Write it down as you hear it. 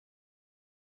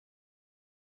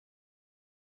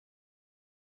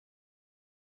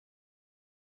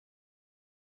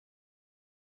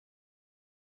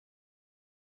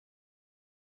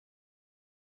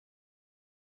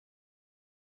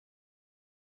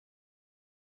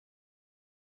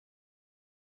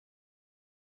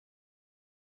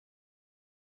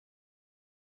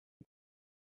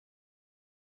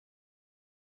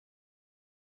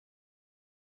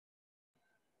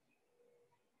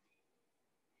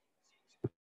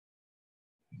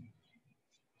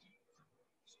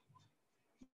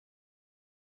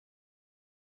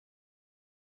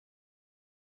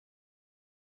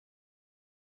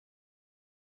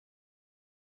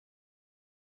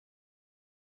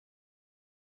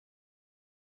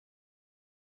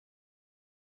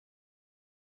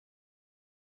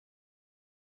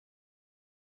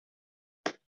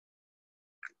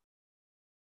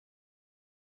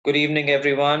Good evening,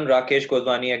 everyone. Rakesh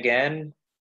Godhwani again.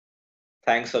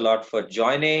 Thanks a lot for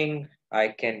joining. I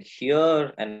can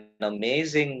hear an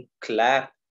amazing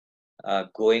clap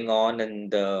going on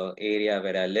in the area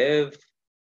where I live.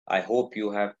 I hope you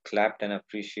have clapped and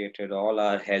appreciated all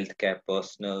our healthcare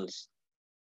personals.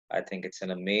 I think it's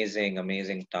an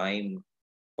amazing time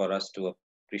for us to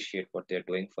appreciate what they're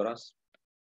doing for us.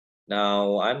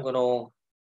 Now, I'm going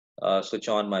to switch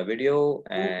on my video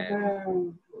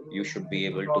and you should be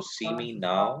able to see me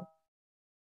now.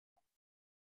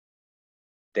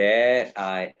 There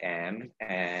I am,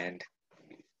 and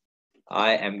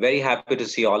I am very happy to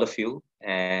see all of you.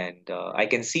 And I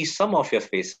can see some of your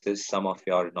faces, some of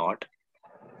you are not.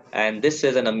 And this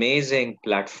is an amazing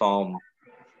platform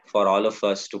for all of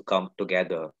us to come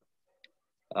together.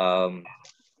 Um,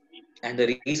 and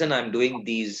the reason I'm doing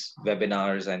these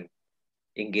webinars and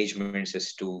engagements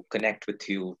is to connect with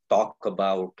you, talk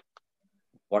about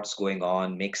what's going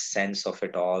on, make sense of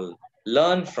it all,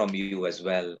 learn from you as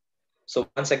well. So,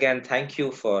 once again, thank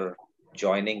you for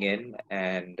joining in.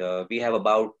 And we have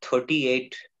about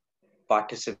 38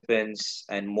 participants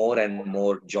and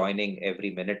more joining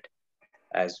every minute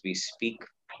as we speak.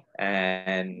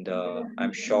 And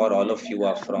I'm sure all of you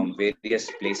are from various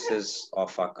places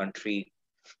of our country.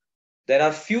 There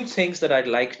are few things that I'd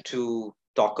like to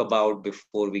talk about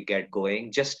before we get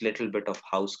going, just little bit of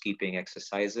housekeeping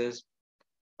exercises.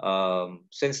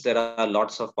 Since there are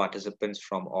lots of participants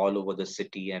from all over the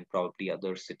city and probably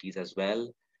other cities as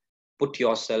well, put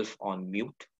yourself on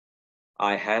mute.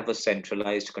 I have a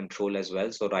centralized control as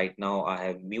well. So right now I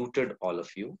have muted all of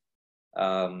you.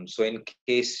 So in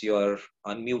case you're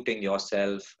unmuting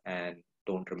yourself and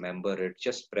don't remember it,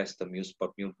 just press the mute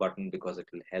button because it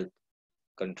will help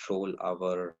control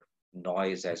our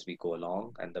noise as we go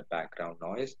along and the background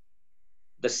noise.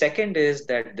 The second is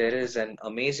that there is an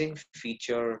amazing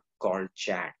feature called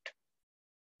chat.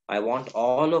 I want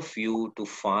all of you to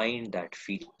find that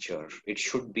feature. It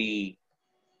should be,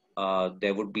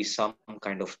 there would be some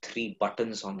kind of three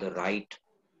buttons on the right,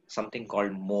 something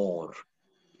called more,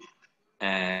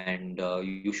 and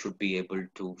you should be able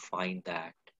to find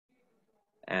that.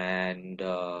 And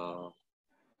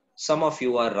some of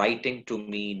you are writing to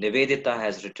me. Nivedita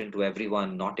has written to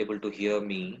everyone, not able to hear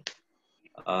me.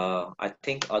 I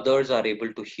think others are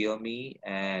able to hear me.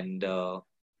 And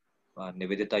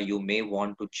Nivedita, you may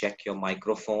want to check your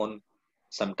microphone.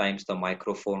 Sometimes the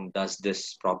microphone does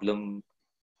this problem,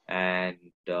 and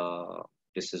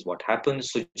this is what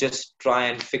happens. So just try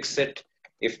and fix it.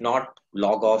 If not,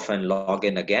 log off and log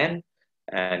in again,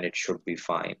 and it should be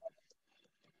fine.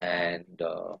 And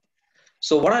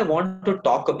so, what I want to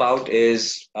talk about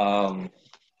is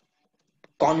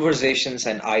conversations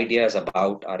and ideas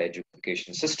about our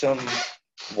education system,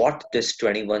 what this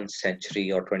 21st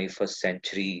century or 21st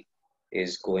century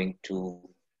is going to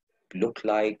look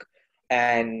like.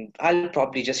 And I'll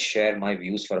probably just share my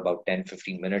views for about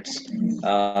 10-15 minutes.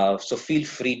 So feel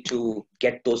free to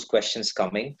get those questions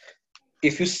coming.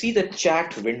 If you see the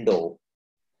chat window,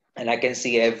 and I can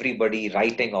see everybody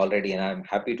writing already, and I'm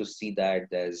happy to see that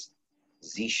there's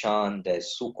Zishan,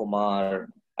 there's Sukumar.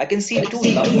 I can see two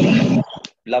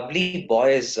lovely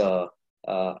boys,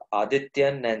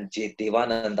 Adityan and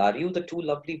Devanand. Are you the two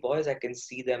lovely boys? I can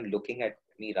see them looking at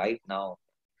me right now.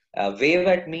 Wave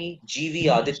at me, GV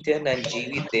Adityan and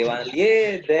GV Devanand.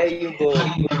 Yeah, there you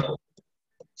go.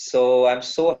 So I'm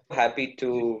so happy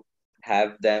to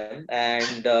have them,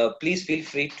 and please feel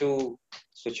free to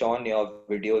switch on your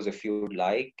videos if you'd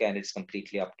like, and it's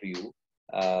completely up to you,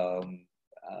 um,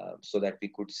 so that we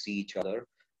could see each other.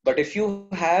 But if you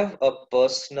have a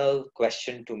personal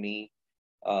question to me,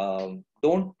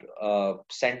 don't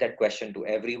send that question to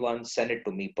everyone. Send it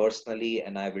to me personally,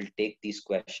 and I will take these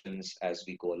questions as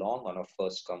we go along on a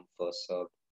first come, first served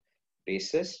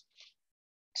basis.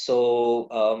 So,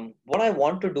 what I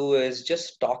want to do is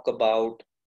just talk about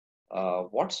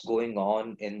what's going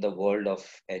on in the world of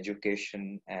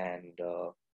education and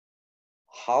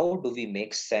how do we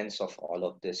make sense of all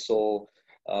of this. So,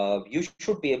 you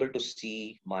should be able to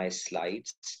see my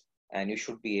slides and you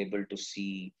should be able to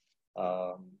see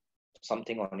um,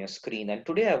 something on your screen. And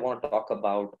today I want to talk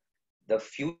about the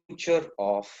future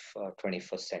of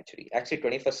 21st century. Actually,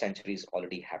 21st century is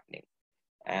already happening.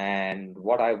 And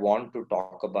what I want to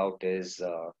talk about is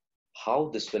how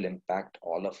this will impact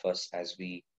all of us as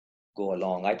we go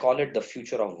along. I call it the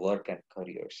future of work and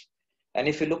careers. And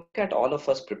if you look at all of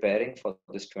us preparing for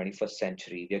this 21st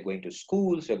century, we are going to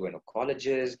schools, we're going to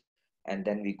colleges, and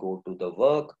then we go to the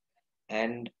work.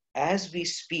 And as we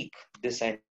speak, this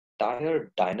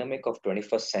entire dynamic of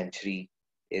 21st century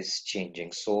is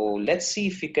changing. So let's see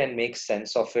if we can make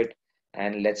sense of it.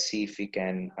 and let's see if we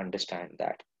can understand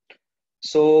that.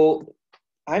 So,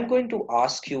 I'm going to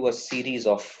ask you a series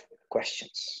of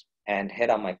questions, and here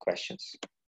are my questions.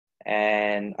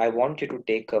 And I want you to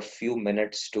take a few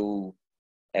minutes to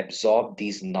absorb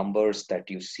these numbers that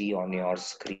you see on your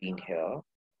screen here.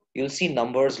 You'll see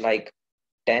numbers like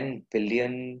 10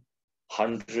 billion,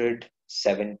 100,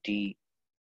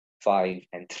 75,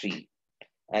 and 3.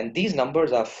 And these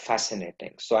numbers are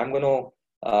fascinating. So I'm going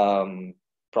to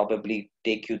probably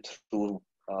take you through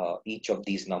each of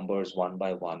these numbers one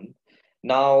by one.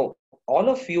 Now, all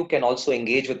of you can also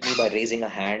engage with me by raising a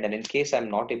hand. And in case I'm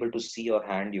not able to see your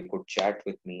hand, you could chat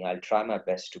with me. I'll try my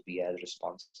best to be as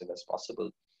responsive as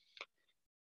possible.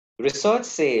 Research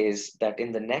says that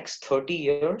in the next 30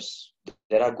 years,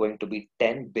 there are going to be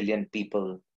 10 billion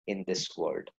people in this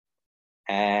world.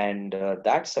 And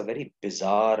that's a very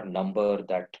bizarre number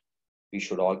that we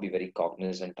should all be very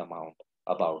cognizant about.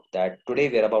 That today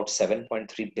we're about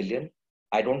 7.3 billion.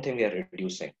 I don't think we are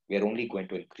reducing. We are only going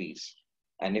to increase.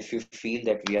 And if you feel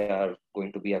that we are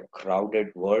going to be a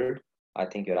crowded world, I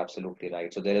think you're absolutely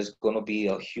right. So there is going to be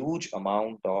a huge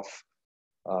amount of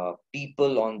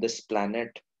people on this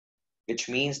planet, which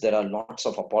means there are lots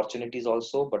of opportunities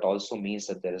also, but also means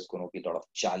that there is going to be a lot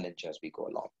of challenge as we go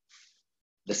along.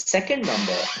 The second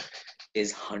number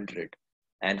is 100,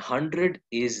 and 100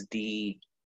 is the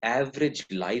average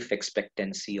life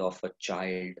expectancy of a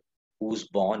child who's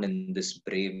born in this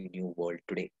brave new world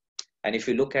today. And if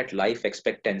you look at life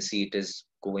expectancy, it is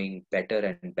going better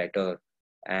and better.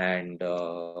 And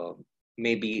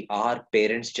maybe our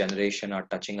parents' generation are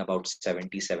touching about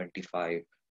 70, 75.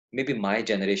 Maybe my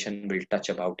generation will touch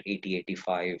about 80,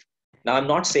 85. Now, I'm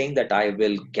not saying that I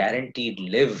will guaranteed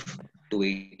live to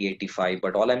 80, 85,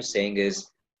 but all I'm saying is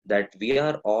that we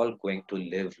are all going to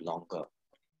live longer.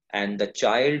 And the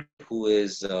child who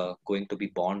is going to be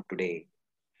born today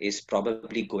is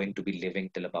probably going to be living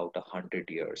till about 100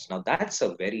 years. Now, that's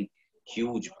a very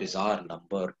huge, bizarre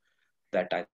number that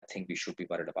I think we should be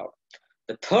worried about.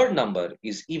 The third number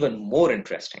is even more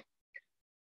interesting.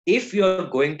 If you're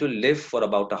going to live for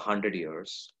about 100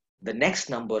 years, the next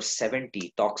number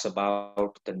 70 talks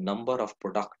about the number of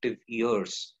productive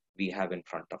years we have in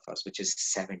front of us, which is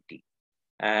 70.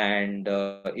 And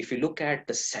if you look at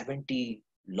the 70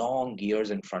 long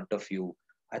years in front of you,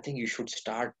 I think you should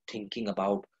start thinking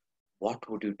about what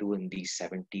would you do in these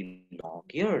 70 long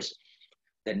years.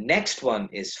 The next one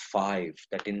is 5,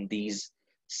 that in these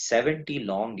 70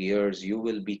 long years, you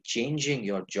will be changing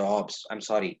your jobs. I'm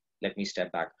sorry, let me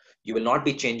step back. You will not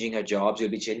be changing your jobs, you'll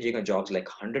be changing your jobs like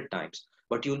 100 times,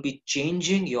 but you'll be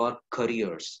changing your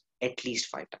careers at least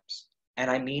 5 times. And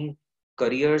I mean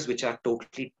careers which are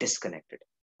totally disconnected.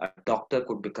 A doctor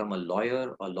could become a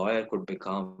lawyer could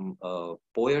become a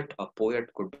poet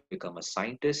could become a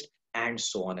scientist, and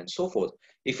so on and so forth.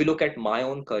 If you look at my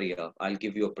own career, I'll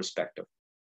give you a perspective.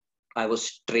 I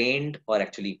was trained, or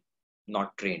actually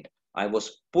not trained, I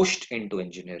was pushed into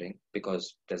engineering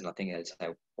because there's nothing else I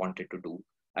wanted to do.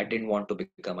 I didn't want to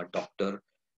become a doctor,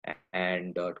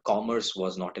 and commerce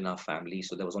was not in our family.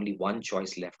 So there was only one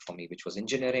choice left for me, which was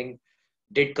engineering.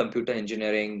 Did computer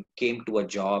engineering, came to a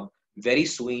job, very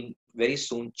soon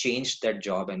changed that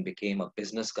job and became a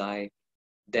business guy.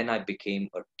 Then I became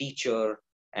a teacher,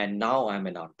 and now I'm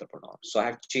an entrepreneur. So I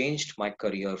have changed my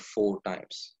career 4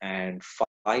 times, and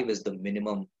 5 is the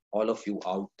minimum. All of you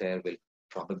out there will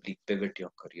probably pivot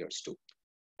your careers to.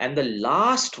 And the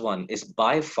last one is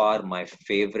by far my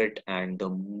favorite and the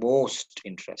most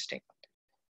interesting.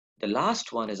 The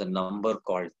last one is a number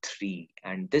called 3,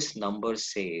 and this number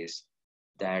says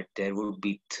that there would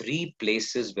be 3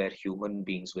 places where human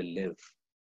beings will live.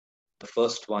 The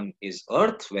first one is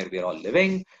Earth, where we are all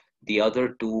living. The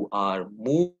other two are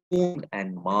Moon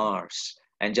and Mars.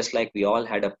 And just like we all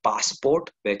had a passport,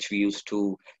 which we used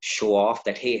to show off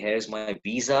that, hey, here's my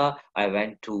visa, I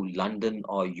went to London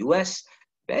or US.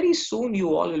 Very soon,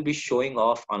 you all will be showing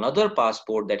off another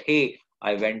passport that, hey,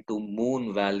 I went to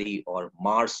Moon Valley or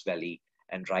Mars Valley.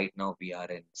 And right now, we are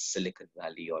in Silicon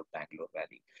Valley or Bangalore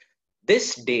Valley.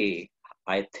 This day,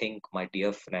 I think, my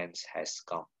dear friends, has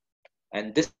come.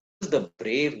 And this is the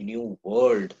brave new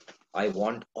world I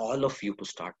want all of you to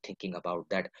start thinking about.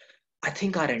 That I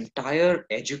think our entire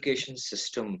education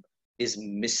system is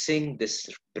missing this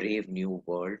brave new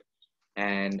world.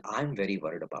 And I'm very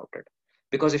worried about it.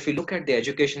 Because if you look at the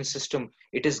education system,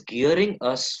 it is gearing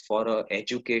us for an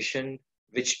education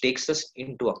which takes us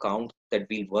into account that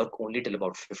we'll work only till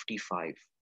about 55.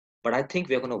 But I think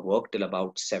we're going to work till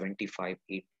about 75,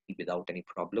 80 without any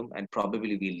problem. And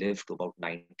probably we live to about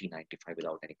 90, 95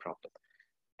 without any problem.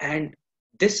 And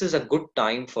this is a good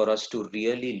time for us to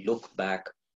really look back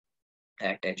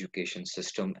at education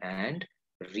system and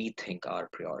rethink our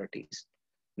priorities.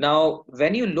 Now,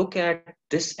 when you look at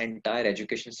this entire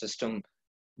education system,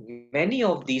 many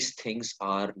of these things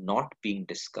are not being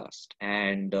discussed,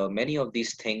 and many of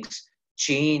these things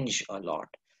change a lot.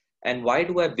 And why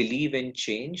do I believe in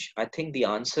change? I think the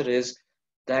answer is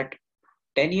that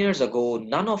 10 years ago,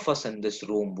 none of us in this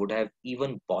room would have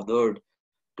even bothered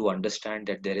to understand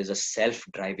that there is a self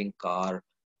driving car.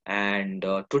 And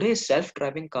today's self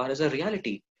driving car is a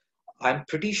reality. I'm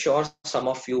pretty sure some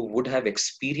of you would have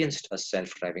experienced a self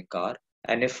driving car,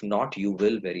 and if not, you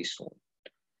will very soon.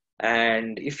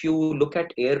 And if you look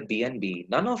at Airbnb,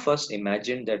 none of us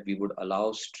imagined that we would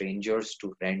allow strangers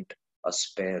to rent a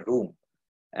spare room.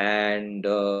 And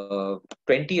 20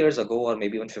 years ago, or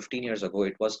maybe even 15 years ago,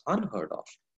 it was unheard of.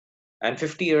 And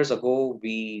 50 years ago,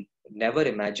 we never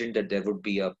imagined that there would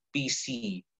be a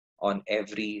PC on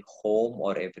every home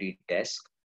or every desk.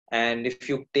 And if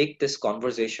you take this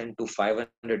conversation to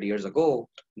 500 years ago,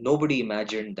 nobody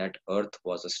imagined that Earth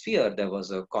was a sphere. There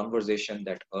was a conversation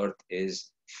that Earth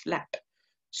is flat.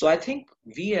 So I think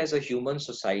we as a human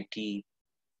society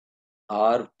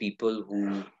are people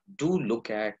who do look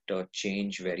at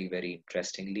change very, very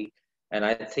interestingly. And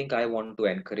I think I want to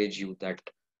encourage you that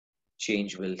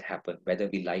change will happen. Whether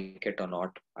we like it or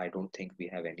not, I don't think we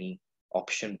have any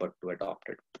option but to adopt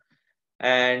it.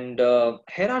 And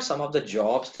here are some of the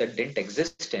jobs that didn't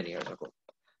exist 10 years ago.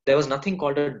 There was nothing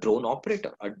called a drone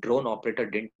operator. A drone operator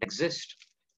didn't exist.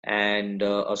 And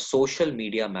a social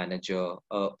media manager,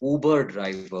 a Uber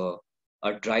driver,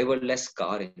 a driverless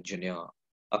car engineer,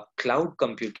 a cloud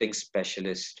computing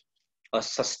specialist, a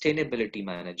sustainability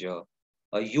manager,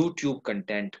 a YouTube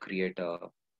content creator,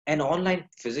 an online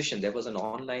physician. There's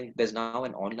now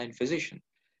an online physician.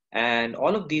 And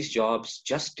all of these jobs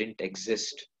just didn't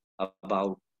exist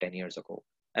about 10 years ago.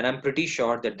 And I'm pretty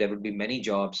sure that there will be many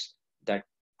jobs that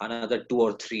another 2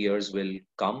 or 3 years will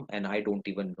come, and I don't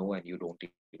even know, and you don't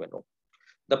even know.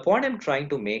 The point I'm trying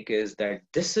to make is that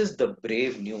this is the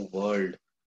brave new world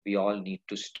we all need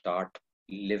to start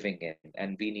living in,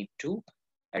 and we need to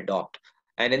adopt.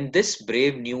 And in this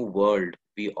brave new world,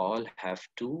 we all have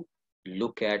to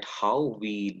look at how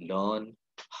we learn,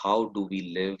 how do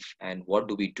we live, and what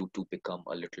do we do to become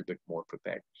a little bit more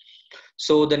prepared.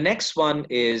 So the next one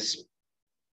is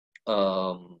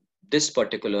this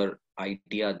particular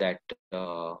idea that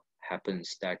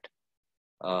happens that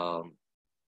um,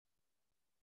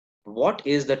 what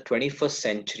is the 21st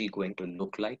century going to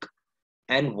look like,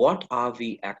 and what are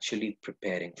we actually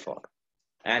preparing for?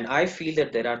 And I feel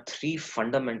that there are three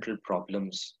fundamental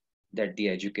problems that the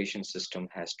education system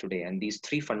has today. And these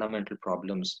three fundamental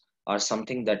problems are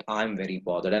something that I'm very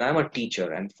bothered. And I'm a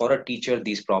teacher. And for a teacher,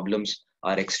 these problems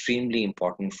are extremely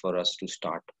important for us to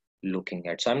start looking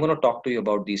at. So I'm going to talk to you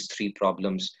about these three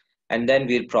problems, and then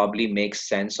we'll probably make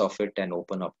sense of it and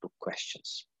open up to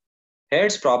questions.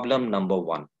 Here's problem number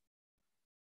one.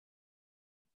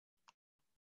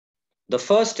 The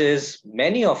first is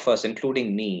many of us,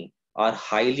 including me, are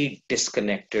highly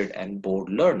disconnected and bored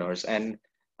learners. And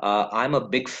I'm a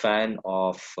big fan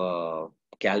of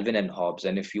Calvin and Hobbes.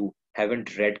 And if you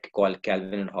haven't read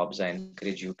Calvin and Hobbes, I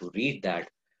encourage you to read that.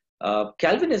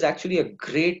 Calvin is actually a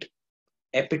great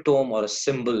epitome or a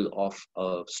symbol of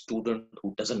a student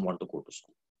who doesn't want to go to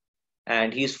school,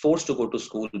 and he's forced to go to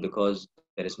school because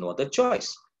there is no other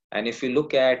choice. And if you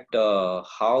look at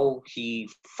how he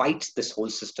fights this whole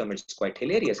system, it's quite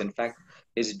hilarious. In fact,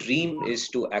 his dream is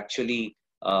to actually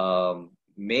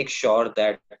make sure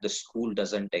that the school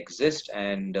doesn't exist,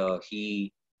 and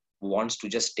he wants to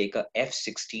just take a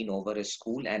F-16 over his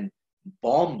school and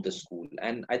bomb the school.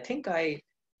 And I think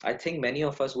many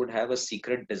of us would have a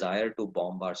secret desire to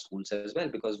bomb our schools as well,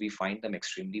 because we find them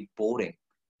extremely boring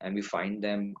and we find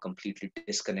them completely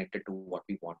disconnected to what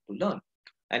we want to learn.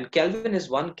 And Kelvin is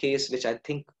one case which I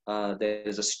think there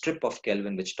is a strip of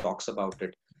Kelvin which talks about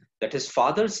it. That his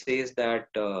father says that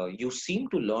you seem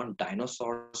to learn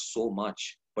dinosaurs so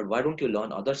much, but why don't you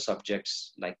learn other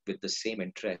subjects like with the same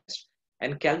interest?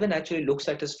 And Calvin actually looks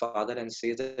at his father and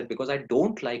says that because I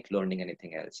don't like learning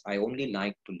anything else, I only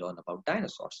like to learn about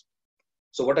dinosaurs.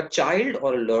 So, what a child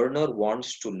or a learner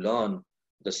wants to learn,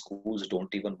 the schools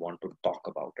don't even want to talk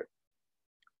about it.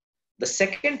 The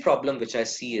second problem which I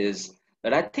see is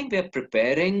that I think we are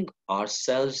preparing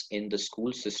ourselves in the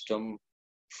school system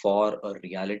for a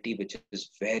reality which is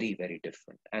very, very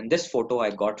different. And this photo I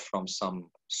got from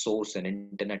some source in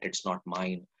internet, it's not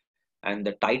mine. And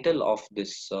the title of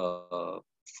this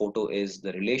photo is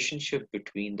The Relationship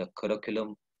Between the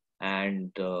Curriculum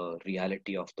and the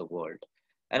Reality of the World.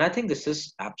 And I think this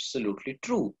is absolutely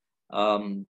true.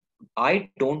 I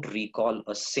don't recall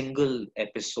a single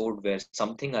episode where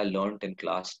something I learned in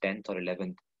class 10th or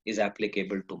 11th is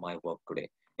applicable to my work today.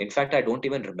 In fact, I don't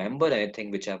even remember anything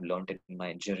which I've learned in my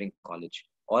engineering college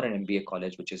or an MBA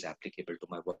college which is applicable to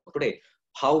my work today.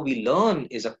 How we learn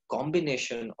is a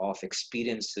combination of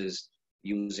experiences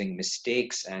using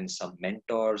mistakes and some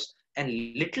mentors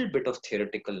and little bit of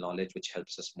theoretical knowledge which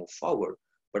helps us move forward.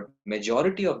 But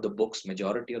majority of the books,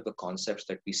 majority of the concepts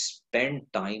that we spend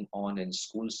time on in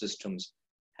school systems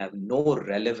have no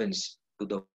relevance to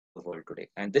the world today.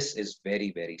 And this is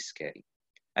very, very scary.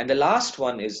 And the last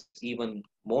one is even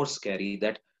more scary,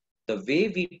 that the way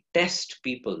we test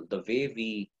people, the way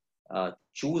we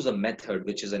choose a method,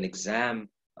 which is an exam,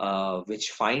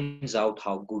 which finds out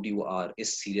how good you are,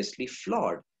 is seriously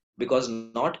flawed, because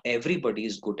not everybody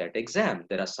is good at exam.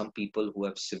 There are some people who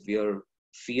have severe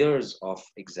fears of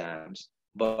exams,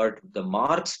 but the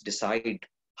marks decide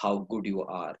how good you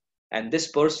are. And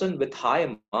this person with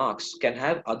high marks can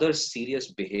have other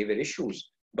serious behavior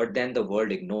issues, but then the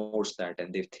world ignores that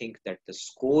and they think that the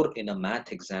score in a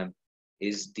math exam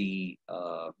is the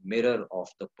mirror of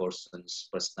the person's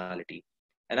personality.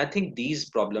 And I think these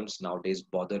problems nowadays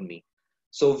bother me.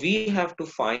 So we have to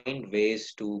find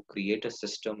ways to create a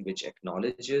system which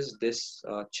acknowledges this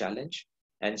challenge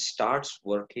and starts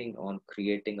working on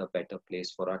creating a better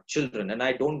place for our children. And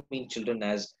I don't mean children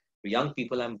as young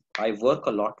people. I work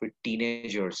a lot with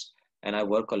teenagers, and I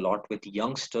work a lot with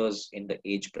youngsters in the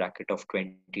age bracket of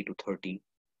 20 to 30.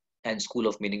 And School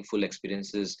of Meaningful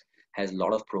Experiences has a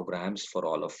lot of programs for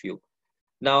all of you.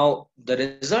 Now, the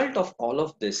result of all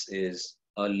of this is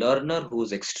a learner who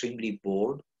is extremely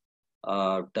bored,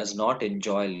 does not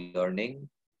enjoy learning.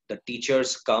 The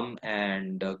teachers come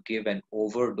and give an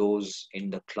overdose in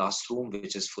the classroom,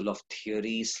 which is full of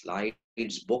theory,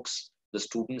 slides, books. The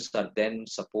students are then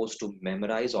supposed to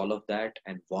memorize all of that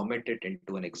and vomit it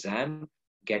into an exam,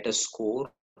 get a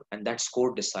score, and that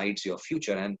score decides your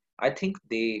future. And I think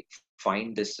they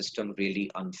find this system really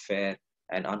unfair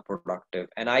and unproductive.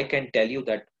 And I can tell you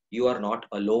that you are not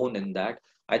alone in that.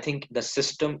 I think the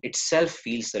system itself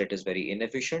feels that it is very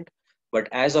inefficient, but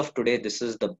as of today, this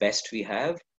is the best we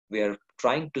have. We are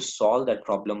trying to solve that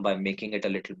problem by making it a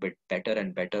little bit better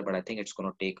and better, but I think it's going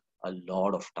to take a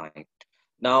lot of time.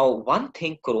 Now, one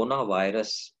thing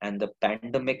coronavirus and the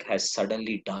pandemic has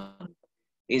suddenly done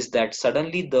is that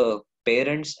suddenly the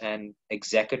parents and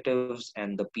executives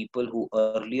and the people who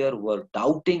earlier were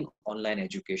doubting online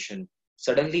education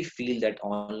suddenly feel that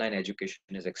online education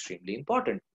is extremely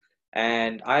important.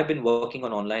 And I've been working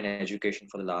on online education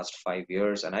for the last 5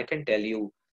 years, and I can tell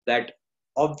you that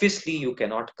obviously you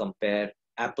cannot compare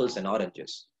apples and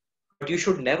oranges, but you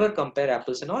should never compare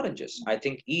apples and oranges. I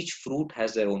think each fruit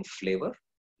has their own flavor,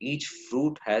 each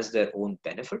fruit has their own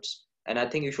benefits, and I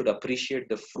think you should appreciate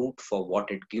the fruit for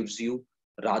what it gives you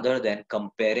rather than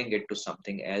comparing it to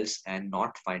something else and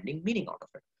not finding meaning out of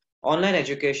it. Online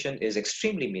education is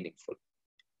extremely meaningful.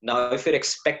 Now, if you're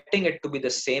expecting it to be the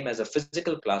same as a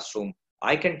physical classroom,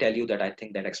 I can tell you that I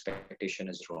think that expectation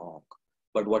is wrong.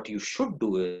 But what you should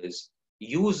do is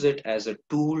use it as a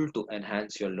tool to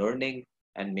enhance your learning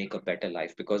and make a better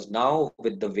life. Because now,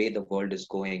 with the way the world is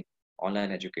going,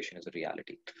 online education is a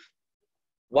reality.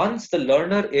 Once the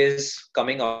learner is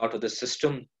coming out of the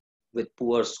system with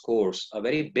poor scores, a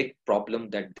very big problem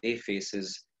that they face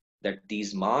is that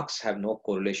these marks have no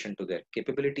correlation to their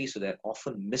capability, so they're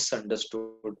often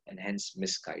misunderstood and hence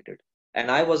misguided. And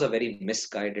I was a very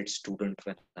misguided student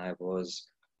when I was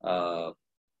uh,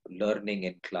 learning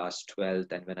in class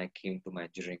 12th and when I came to my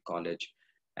engineering college.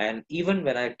 And even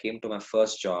when I came to my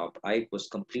first job, I was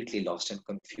completely lost and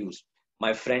confused.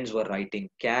 My friends were writing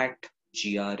CAT,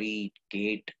 GRE,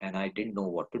 GATE, and I didn't know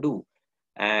what to do.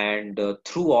 And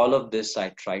through all of this, I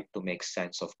tried to make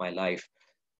sense of my life.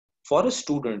 For a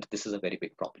student, this is a very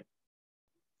big problem.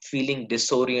 Feeling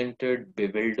disoriented,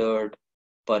 bewildered,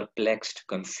 perplexed,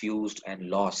 confused,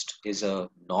 and lost is a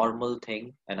normal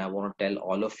thing. And I want to tell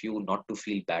all of you not to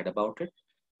feel bad about it.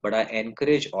 But I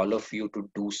encourage all of you to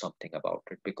do something about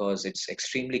it because it's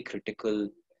extremely critical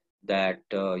that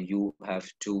you have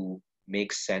to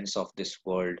make sense of this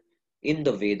world in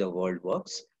the way the world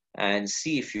works and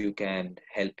see if you can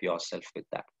help yourself with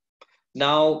that.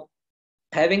 Now,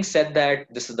 having said that,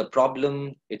 this is the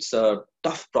problem. It's a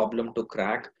tough problem to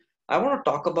crack. I want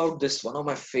to talk about this one of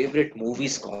my favorite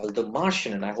movies called The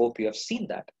Martian, and I hope you have seen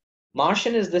that.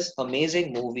 Martian is this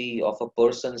amazing movie of a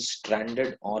person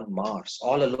stranded on Mars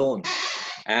all alone.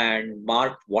 And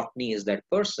Mark Watney is that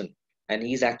person, and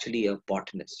he's actually a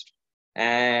botanist.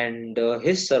 And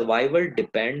his survival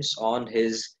depends on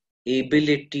his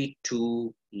ability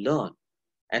to learn,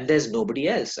 and there's nobody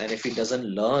else. And if he doesn't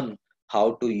learn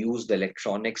how to use the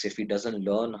electronics, if he doesn't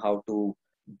learn how to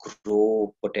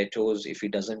grow potatoes, if he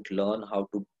doesn't learn how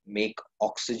to make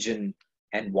oxygen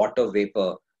and water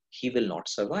vapor, he will not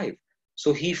survive.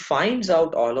 So he finds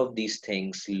out all of these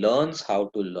things, learns how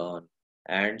to learn,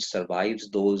 and survives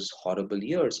those horrible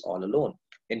years all alone.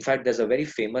 In fact, there's a very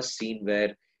famous scene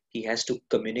where he has to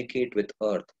communicate with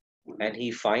Earth, and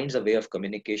he finds a way of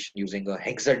communication using a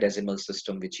hexadecimal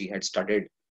system which he had studied.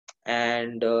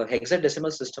 And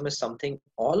hexadecimal system is something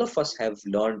all of us have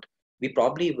learned. We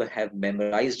probably have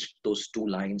memorized those two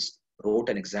lines, wrote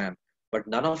an exam, but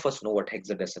none of us know what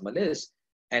hexadecimal is.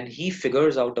 And he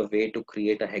figures out a way to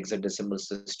create a hexadecimal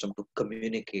system to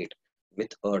communicate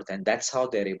with Earth, and that's how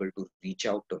they're able to reach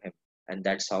out to him, and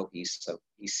that's how he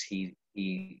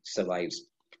survives.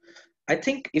 I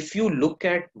think if you look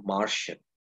at Martian,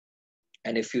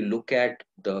 and if you look at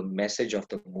the message of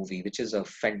the movie, which is a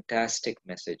fantastic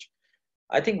message,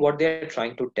 I think what they're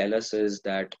trying to tell us is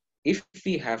that if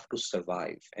we have to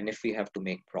survive and if we have to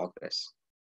make progress,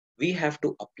 we have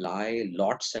to apply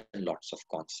lots and lots of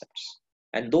concepts.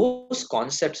 And those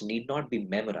concepts need not be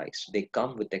memorized. They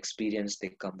come with experience, they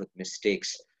come with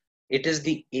mistakes. It is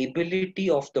the ability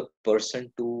of the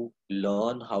person to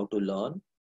learn how to learn,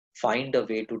 find a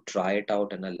way to try it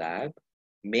out in a lab,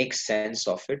 make sense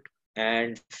of it,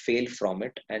 and fail from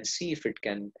it, and see if it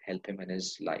can help him in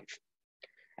his life.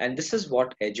 And this is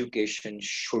what education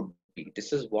should be.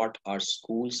 This is what our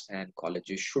schools and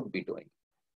colleges should be doing.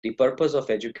 The purpose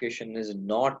of education is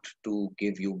not to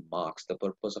give you marks. The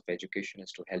purpose of education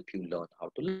is to help you learn how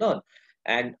to learn.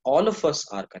 And all of us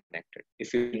are connected.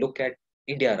 If you look at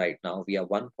India right now, we are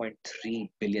 1.3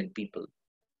 billion people.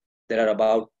 There are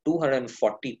about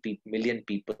 240 million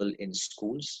people in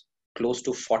schools, close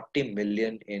to 40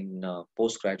 million in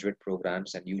postgraduate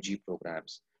programs and UG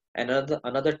programs, and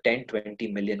another 10,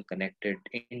 20 million connected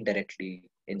indirectly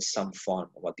in some form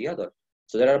or the other.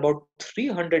 So there are about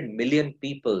 300 million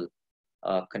people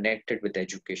connected with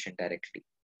education directly.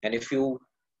 And if you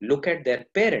look at their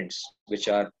parents, which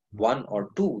are one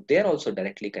or two, they're also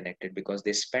directly connected because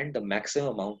they spend the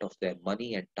maximum amount of their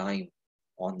money and time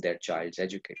on their child's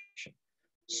education.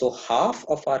 So half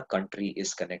of our country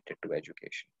is connected to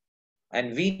education.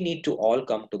 And we need to all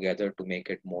come together to make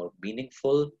it more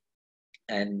meaningful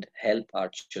and help our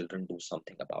children do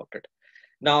something about it.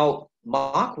 Now,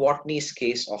 Mark Watney's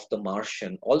case of The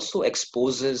Martian also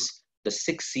exposes the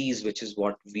 6 C's, which is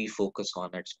what we focus on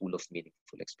at School of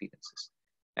Meaningful Experiences.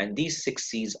 And these 6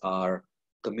 C's are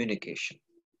communication.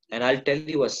 And I'll tell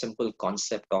you a simple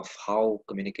concept of how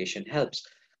communication helps.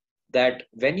 That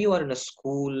when you are in a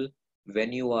school,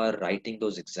 when you are writing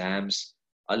those exams,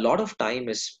 a lot of time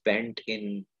is spent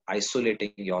in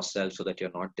isolating yourself so that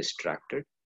you're not distracted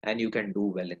and you can do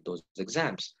well in those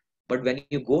exams. But when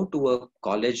you go to a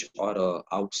college or a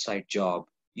outside job,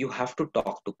 you have to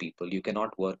talk to people. You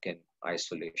cannot work in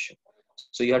isolation.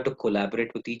 So you have to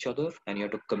collaborate with each other and you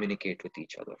have to communicate with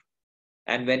each other.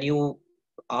 And when you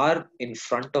are in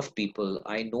front of people,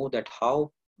 I know that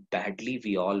how badly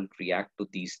we all react to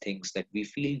these things, that we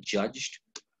feel judged,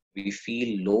 we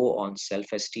feel low on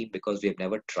self esteem because we have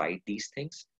never tried these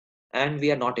things, and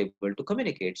we are not able to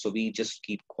communicate. So we just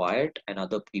keep quiet, and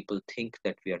other people think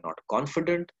that we are not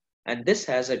confident. And this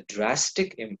has a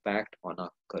drastic impact on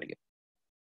our career.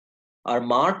 Our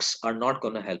marks are not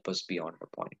going to help us beyond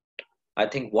a point. I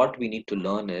think what we need to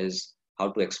learn is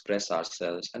how to express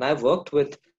ourselves. And I've worked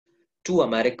with two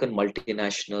American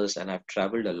multinationals and I've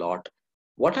traveled a lot.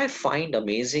 What I find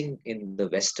amazing in the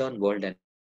Western world and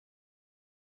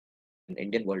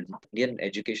Indian world, Indian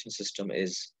education system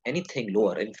is anything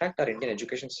lower. In fact, our Indian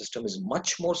education system is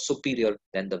much more superior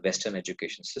than the Western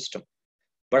education system.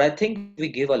 But I think we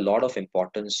give a lot of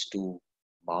importance to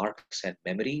marks and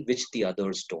memory, which the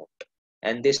others don't.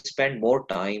 And they spend more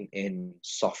time in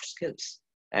soft skills.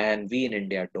 And we in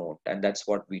India don't. And that's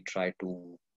what we try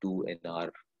to do in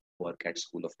our work at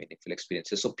School of Meaningful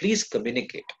Experiences. So please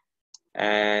communicate.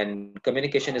 And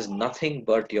communication is nothing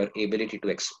but your ability to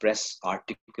express,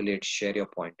 articulate, share your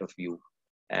point of view.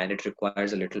 And it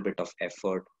requires a little bit of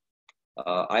effort.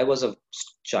 I was a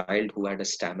child who had a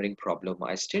stammering problem.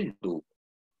 I still do,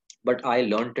 but I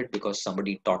learned it because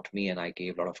somebody taught me and I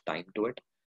gave a lot of time to it.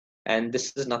 And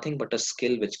this is nothing but a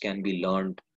skill which can be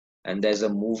learned. And there's a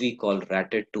movie called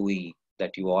Ratatouille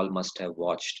that you all must have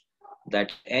watched,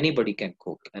 that anybody can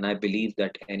cook. And I believe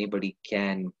that anybody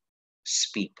can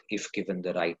speak if given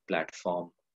the right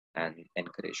platform and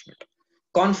encouragement.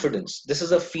 Confidence. This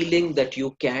is a feeling that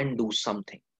you can do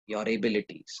something, your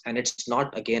abilities. And it's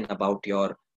not again about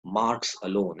your marks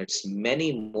alone. It's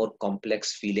many more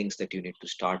complex feelings that you need to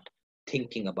start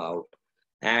thinking about.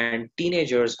 And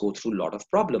teenagers go through a lot of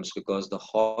problems because the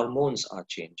hormones are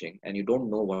changing and you don't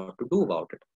know what to do about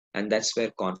it. And that's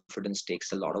where confidence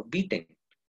takes a lot of beating.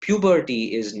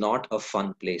 Puberty is not a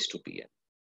fun place to be in.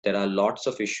 There are lots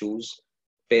of issues.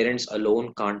 Parents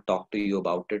alone can't talk to you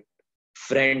about it.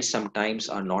 Friends sometimes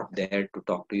are not there to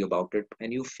talk to you about it,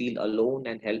 and you feel alone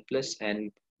and helpless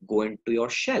and go into your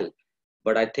shell.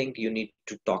 But I think you need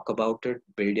to talk about it,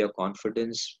 build your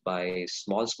confidence by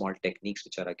small, small techniques,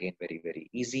 which are again very, very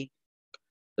easy.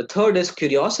 The third is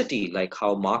curiosity, like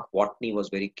how Mark Watney was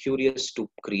very curious to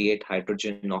create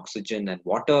hydrogen, oxygen, and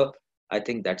water. I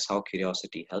think that's how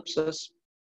curiosity helps us.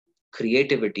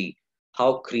 Creativity,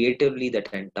 how creatively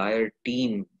that entire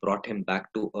team brought him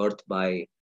back to Earth by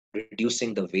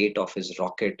reducing the weight of his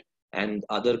rocket and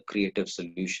other creative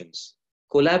solutions.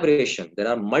 Collaboration, there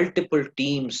are multiple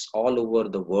teams all over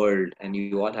the world, and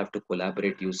you all have to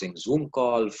collaborate using Zoom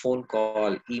call, phone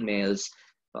call, emails,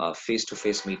 face to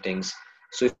face meetings.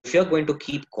 So if you're going to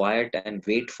keep quiet and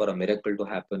wait for a miracle to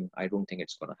happen, I don't think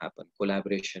it's going to happen.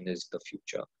 Collaboration is the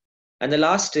future. And the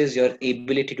last is your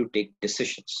ability to take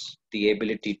decisions, the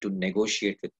ability to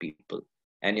negotiate with people,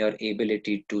 and your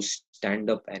ability to stand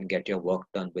up and get your work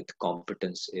done with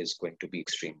competence is going to be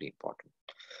extremely important.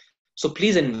 So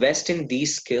please invest in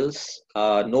these skills.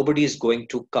 Nobody is going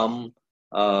to come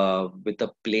with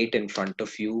a plate in front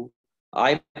of you.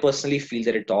 I personally feel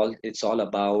that it's all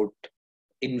about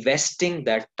investing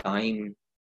that time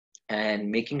and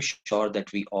making sure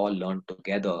that we all learn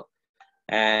together,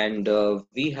 and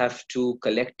we have to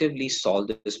collectively solve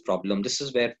this problem. This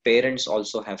is where parents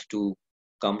also have to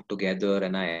come together,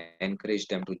 and I encourage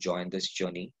them to join this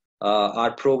journey.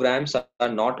 Our programs are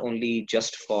not only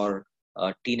just for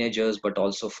teenagers but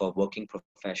also for working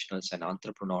professionals and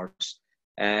entrepreneurs,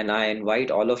 and I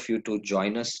invite all of you to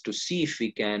join us to see if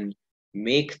we can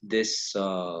make this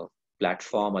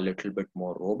platform a little bit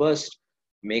more robust,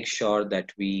 make sure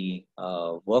that we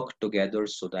work together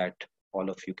so that all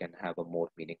of you can have a more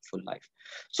meaningful life.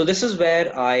 So, this is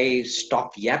where I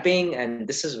stop yapping, and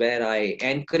this is where I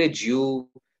encourage you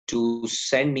to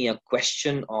send me a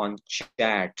question on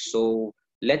chat. So,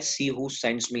 let's see who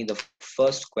sends me the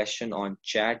first question on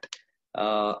chat.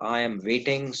 I am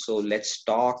waiting, so let's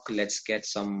talk, let's get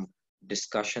some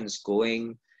discussions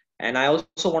going. And I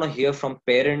also want to hear from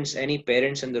parents. Any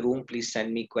parents in the room, please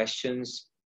send me questions.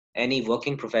 Any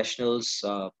working professionals,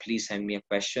 please send me a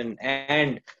question.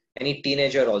 And any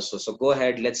teenager also. So go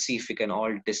ahead, let's see if we can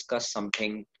all discuss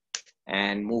something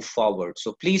and move forward.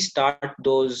 So please start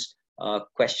those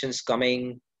questions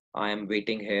coming. I am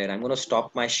waiting here. I'm going to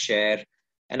stop my share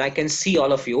and I can see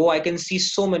all of you. Oh, I can see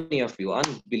so many of you.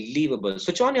 Unbelievable.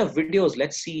 Switch on your videos.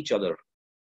 Let's see each other.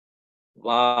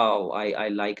 Wow, I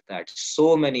like that.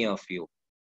 So many of you.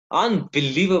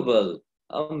 Unbelievable.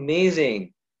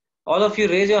 Amazing. All of you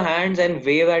raise your hands and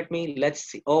wave at me. Let's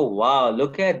see. Oh, wow.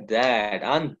 Look at that.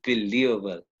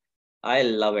 Unbelievable. I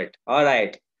love it. All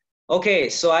right. Okay.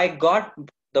 So I got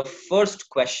the first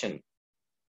question.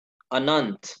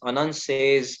 Anant. Anant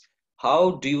says,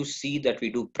 how do you see that we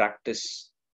do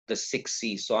practice the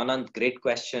 6C? So, Anant, great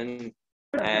question.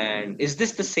 And is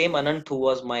this the same Anant who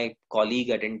was my colleague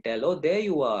at Intel? Oh, there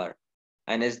you are.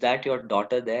 And is that your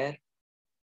daughter there?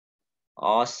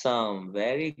 Awesome.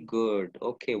 Very good.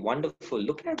 Okay, wonderful.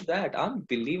 Look at that.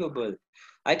 Unbelievable.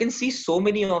 I can see so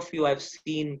many of you. I've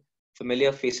seen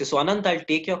familiar faces. So, Anant, I'll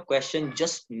take your question.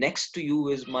 Just next to you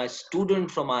is my student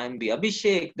from IMB.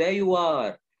 Abhishek, there you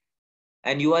are.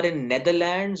 And you are in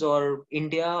Netherlands or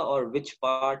India, or which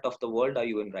part of the world are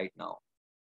you in right now?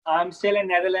 I'm still in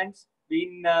Netherlands.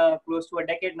 Been close to a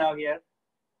decade now here.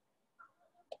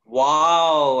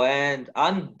 Wow, and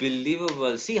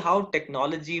unbelievable. See how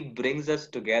technology brings us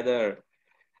together.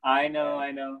 I know,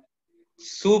 I know.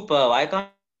 Super. I can't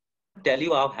tell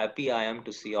you how happy I am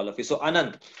to see all of you. So,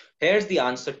 Anand, here's the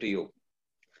answer to you.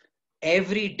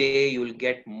 Every day you'll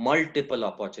get multiple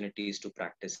opportunities to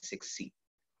practice 6C.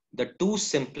 The two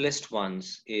simplest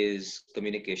ones is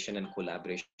communication and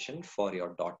collaboration for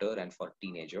your daughter and for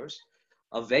teenagers.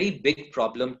 A very big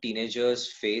problem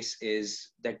teenagers face is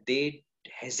that they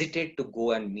hesitate to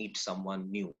go and meet someone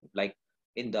new. Like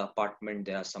in the apartment,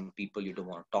 there are some people you don't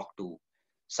want to talk to,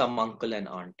 some uncle and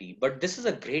auntie. But this is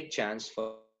a great chance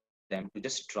for them to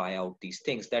just try out these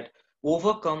things that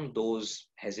overcome those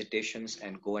hesitations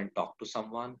and go and talk to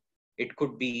someone. It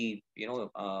could be,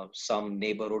 some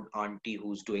neighborhood auntie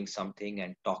who's doing something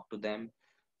and talk to them,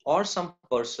 or some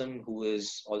person who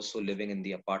is also living in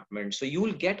the apartment. So you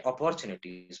will get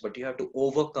opportunities, but you have to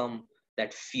overcome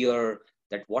that fear,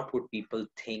 that what would people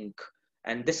think.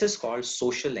 And this is called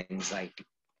social anxiety.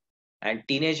 And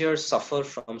teenagers suffer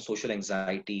from social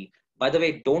anxiety By the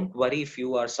way, don't worry if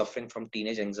you are suffering from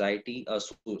teenage anxiety,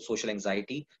 social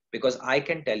anxiety, because I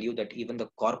can tell you that even the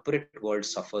corporate world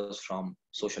suffers from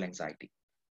social anxiety.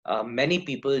 Many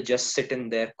people just sit in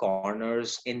their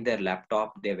corners in their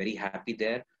laptop. They're very happy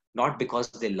there, not because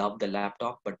they love the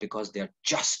laptop, but because they are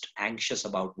just anxious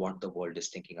about what the world is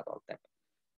thinking about them.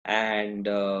 And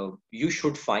you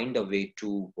should find a way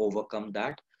to overcome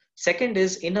that. Second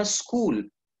is, in a school,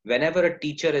 whenever a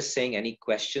teacher is saying any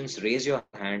questions, raise your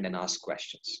hand and ask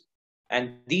questions.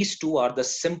 And these two are the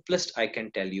simplest, I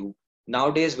can tell you.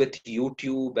 Nowadays with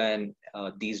YouTube and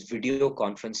these video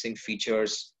conferencing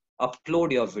features,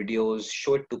 upload your videos,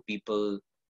 show it to people.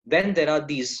 Then there are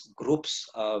these groups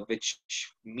which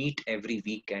meet every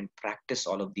week and practice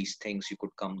all of these things. You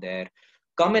could come there,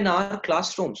 come in our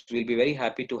classrooms. We'll be very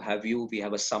happy to have you. We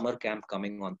have a summer camp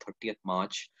coming on 30th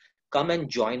March. Come and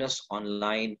join us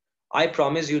online. I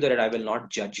promise you that I will not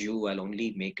judge you. I'll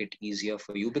only make it easier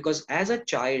for you, because as a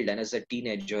child and as a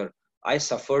teenager, I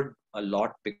suffered a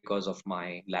lot because of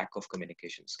my lack of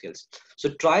communication skills. So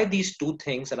try these two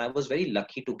things. And I was very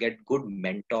lucky to get good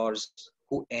mentors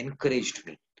who encouraged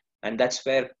me. And that's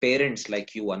where parents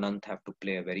like you, Anant, have to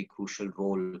play a very crucial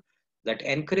role, that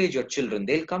encourage your children.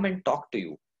 They'll come and talk to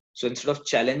you. So instead of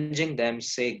challenging them,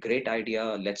 say, great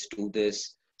idea, let's do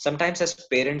this. Sometimes as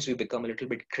parents, we become a little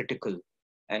bit critical,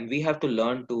 and we have to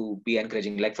learn to be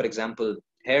encouraging. Like, for example,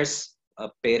 here's a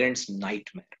parent's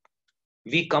nightmare.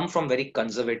 We come from very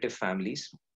conservative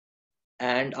families,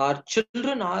 and our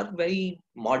children are very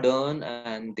modern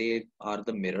and they are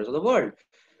the mirrors of the world.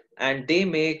 And they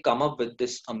may come up with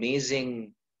this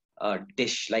amazing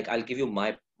dish. Like, I'll give you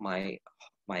my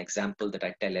example that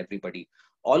I tell everybody.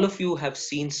 All of you have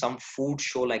seen some food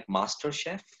show like Master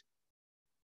Chef,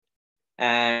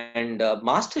 and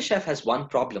Master Chef has one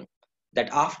problem, that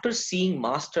after seeing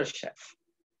Master Chef,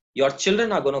 your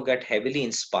children are going to get heavily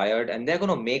inspired and they're going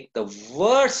to make the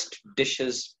worst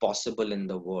dishes possible in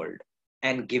the world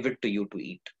and give it to you to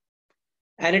eat.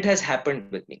 And it has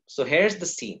happened with me. So here's the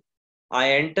scene.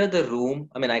 I enter the room.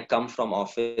 I mean, I come from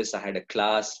office. I had a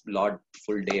class, lot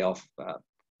full day of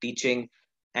teaching,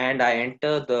 and I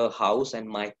enter the house, and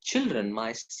my children,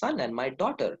 my son and my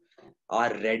daughter,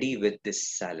 are ready with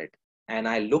this salad. And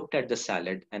I looked at the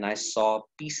salad and I saw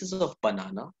pieces of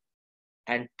banana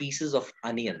and pieces of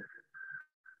onion,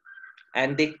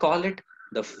 and they call it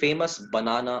the famous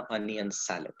banana onion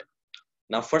salad.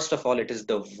 Now, first of all, it is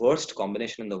the worst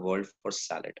combination in the world for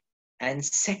salad. And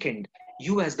second,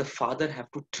 you as the father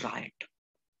have to try it.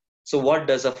 So what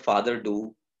does a father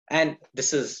do? And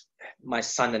this is my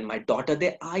son and my daughter,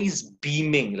 their eyes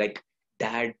beaming like,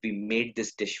 Dad, we made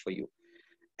this dish for you.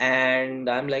 And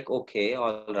I'm like, okay,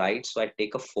 all right. So I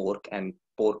take a fork and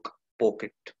poke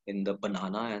it in the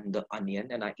banana and the onion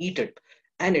and I eat it.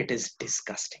 And it is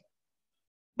disgusting.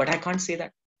 But I can't say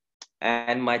that.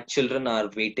 And my children are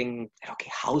waiting. Okay,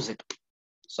 how's it?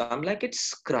 So I'm like,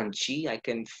 it's crunchy. I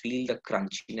can feel the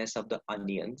crunchiness of the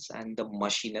onions and the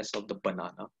mushiness of the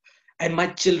banana. And my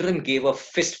children gave a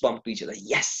fist bump to each other.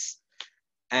 Yes.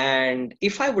 And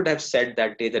if I would have said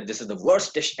that day that this is the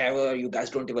worst dish ever, you guys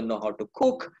don't even know how to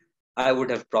cook, I would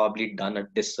have probably done a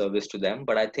disservice to them.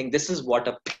 But I think this is what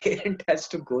a parent has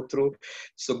to go through.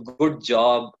 So good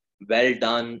job. Well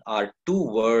done are two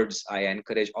words I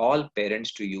encourage all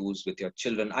parents to use with your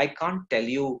children. I can't tell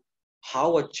you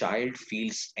how a child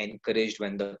feels encouraged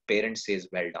when the parent says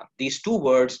well done. These two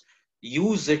words,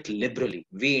 use it liberally.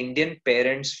 We Indian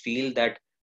parents feel that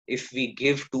if we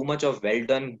give too much of well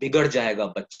done, bigger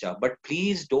jayega bachcha. But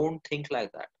please don't think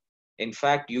like that. In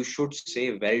fact, you should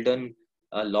say well done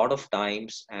a lot of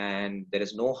times, and there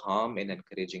is no harm in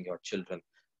encouraging your children.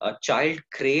 A child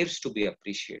craves to be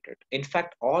appreciated. In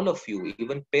fact, all of you,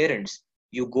 even parents,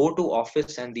 you go to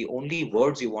office and the only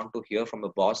words you want to hear from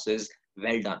a boss is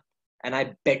well done. And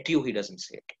I bet you he doesn't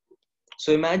say it.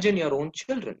 So imagine your own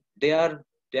children. They're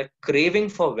craving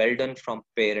for well done from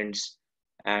parents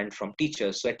and from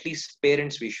teachers. So at least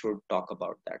parents, we should talk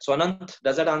about that. So Anant,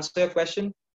 does that answer your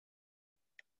question?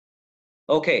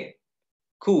 Okay,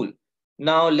 cool.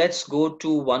 Now let's go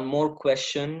to one more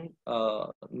question.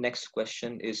 Next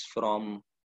question is from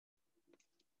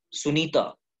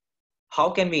Sunita. How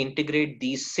can we integrate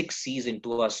these 6 C's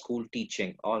into our school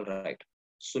teaching? All right.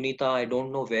 Sunita, I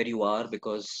don't know where you are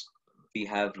because we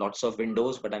have lots of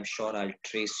windows, but I'm sure I'll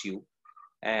trace you.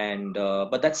 And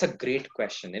but that's a great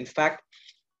question. In fact,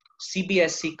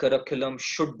 CBSE curriculum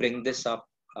should bring this up,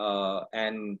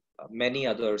 and many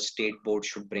other state boards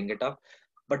should bring it up.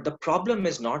 But the problem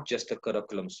is not just the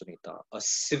curriculum, Sunita. A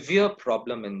severe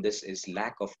problem in this is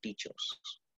lack of teachers.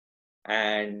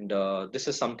 And this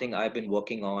is something I've been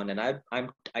working on. And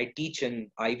I teach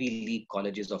in Ivy League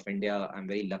colleges of India. I'm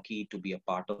very lucky to be a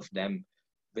part of them.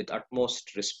 With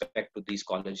utmost respect to these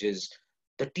colleges,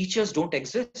 the teachers don't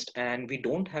exist, and we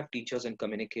don't have teachers in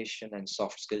communication and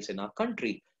soft skills in our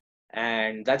country.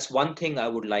 And that's one thing I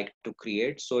would like to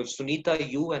create. So if Sunita,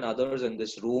 you and others in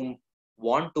this room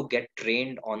want to get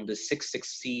trained on the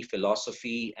 660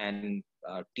 philosophy and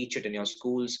teach it in your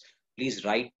schools, please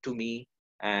write to me.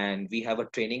 And we have a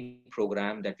training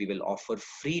program that we will offer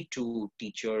free to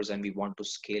teachers, and we want to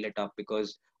scale it up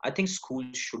because I think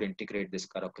schools should integrate this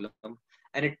curriculum.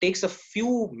 And it takes a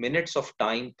few minutes of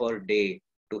time per day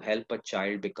to help a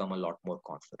child become a lot more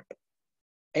confident.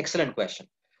 Excellent question.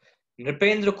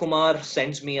 Nripendra Kumar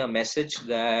sends me a message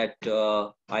that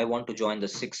I want to join the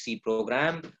 6C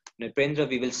program. Nripendra,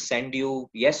 we will send you,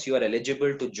 yes, you are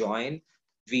eligible to join.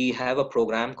 We have a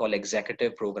program called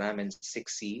Executive Program in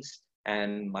 6Cs,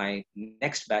 and my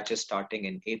next batch is starting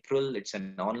in April. It's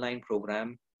an online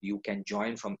program. You can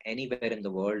join from anywhere in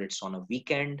the world. It's on a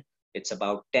weekend. It's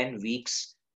about 10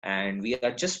 weeks. And we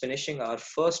are just finishing our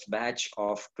first batch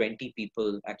of 20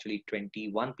 people, actually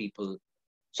 21 people,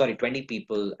 sorry, 20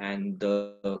 people. And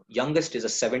the youngest is a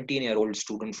 17-year-old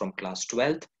student from class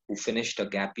 12th who finished a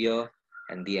gap year.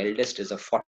 And the eldest is a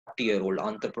 40-year-old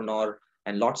entrepreneur,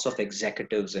 and lots of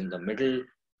executives in the middle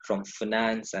from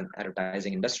finance and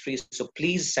advertising industries. So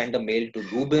please send a mail to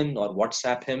Ruben or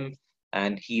WhatsApp him,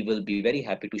 and he will be very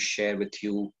happy to share with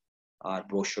you our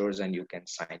brochures and you can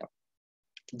sign up.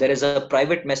 There is a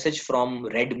private message from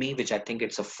Redmi, which I think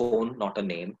it's a phone, not a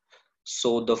name.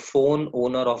 So the phone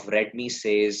owner of Redmi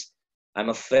says, I'm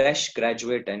a fresh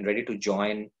graduate and ready to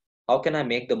join. How can I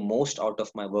make the most out of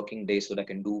my working day so that I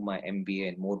can do my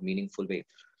MBA in more meaningful way?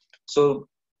 So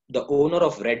the owner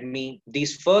of Redmi,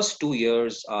 these first 2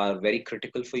 years are very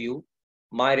critical for you.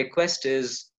 My request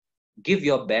is give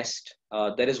your best.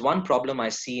 There is one problem I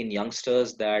see in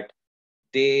youngsters that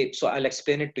so I'll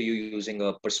explain it to you using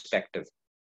a perspective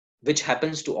which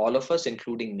happens to all of us,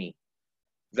 including me.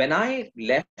 When I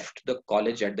left the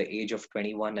college at the age of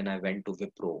 21 and I went to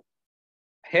Wipro,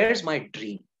 here's my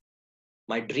dream.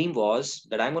 My dream was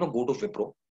that I'm going to go to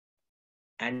Wipro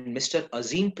and Mr.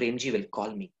 Azim Premji will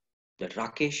call me that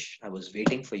Rakesh, I was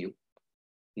waiting for you.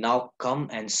 Now come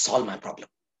and solve my problem.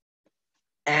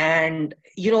 And,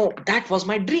 that was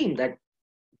my dream that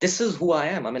this is who I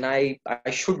am. I mean, I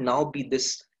should now be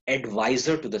this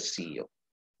advisor to the CEO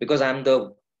because I'm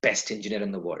the best engineer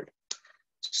in the world.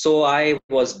 So I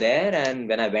was there, and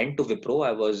when I went to Wipro,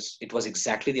 it was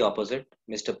exactly the opposite.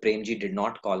 Mr. Premji did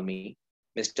not call me.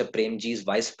 Mr. Premji's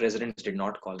vice presidents did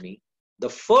not call me. The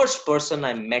first person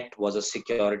I met was a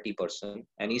security person,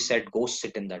 and he said, "Go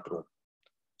sit in that room."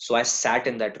 So I sat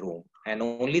in that room, and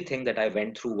only thing that I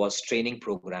went through was training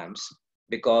programs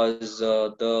because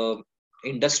the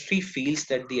industry feels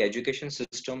that the education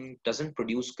system doesn't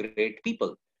produce great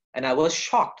people. And I was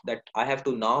shocked that I have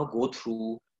to now go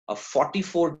through a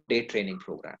 44-day training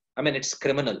program. I mean, it's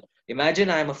criminal. Imagine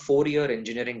I'm a 4-year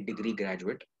engineering degree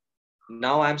graduate.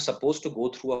 Now I'm supposed to go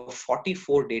through a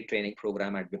 44-day training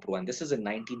program at Wipro, and this is in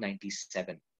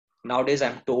 1997. Nowadays,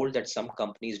 I'm told that some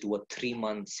companies do a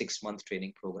 3-month, 6-month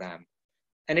training program.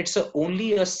 And it's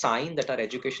only a sign that our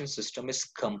education system is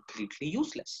completely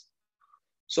useless.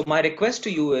 So my request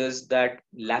to you is that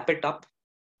lap it up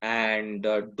and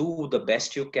do the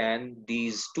best you can.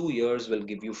 These 2 years will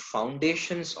give you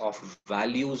foundations of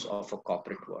values of a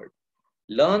corporate world.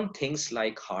 Learn things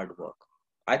like hard work.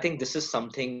 I think this is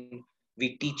something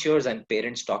we teachers and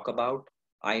parents talk about.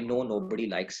 I know nobody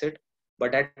likes it,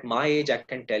 but at my age, I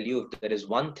can tell you if there is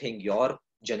one thing your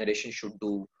generation should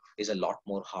do is a lot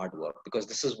more hard work, because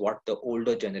this is what the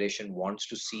older generation wants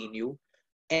to see in you.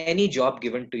 Any job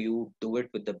given to you, do it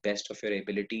with the best of your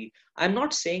ability. I'm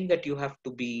not saying that you have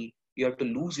to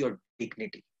lose your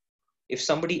dignity. If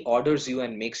somebody orders you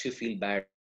and makes you feel bad,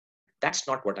 that's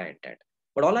not what I intend.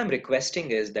 But all I'm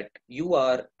requesting is that you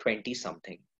are 20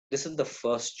 something. This is the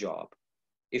first job.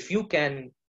 If you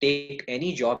can take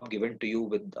any job given to you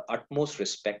with the utmost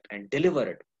respect and deliver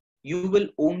it, you will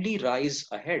only rise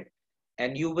ahead,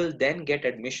 and you will then get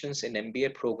admissions in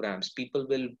MBA programs. People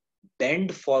will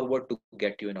bend forward to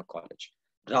get you in a college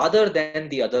rather than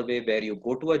the other way where you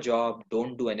go to a job,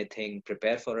 don't do anything,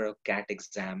 prepare for a CAT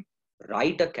exam,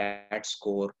 write a CAT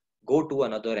score, go to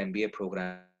another MBA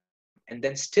program, and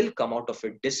then still come out of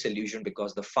it disillusioned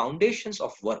because the foundations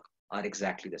of work are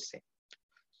exactly the same.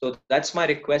 So that's my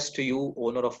request to you,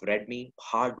 owner of Redmi.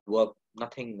 Hard work,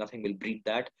 nothing will beat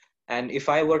that. And if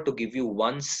I were to give you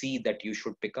one C that you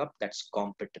should pick up, that's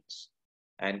competence.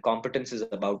 And competence is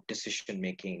about decision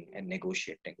making and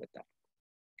negotiating with that.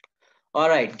 All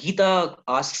right, Geeta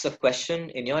asks a question.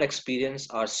 In your experience,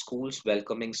 are schools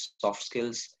welcoming soft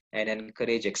skills and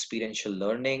encourage experiential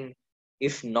learning?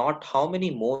 If not, how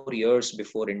many more years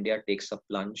before India takes a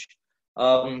plunge?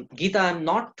 Geeta, I'm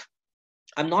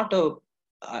not a,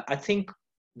 I think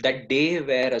that day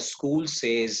where a school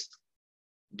says,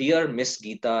 Dear Miss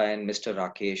Geeta and Mr.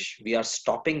 Rakesh, we are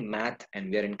stopping math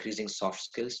and we are increasing soft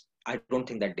skills. I don't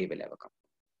think that day will ever come.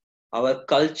 Our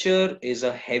culture is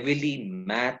a heavily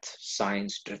math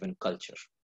science driven culture.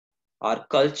 Our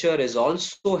culture is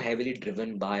also heavily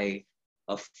driven by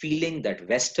a feeling that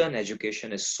Western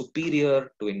education is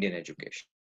superior to Indian education.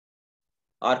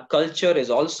 Our culture is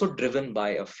also driven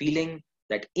by a feeling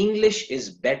that English is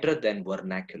better than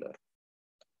vernacular.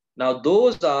 Now,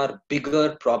 those are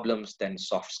bigger problems than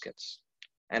soft skills.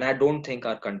 And I don't think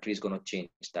our country is going to change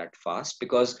that fast,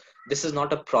 because this is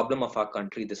not a problem of our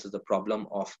country. This is the problem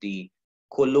of the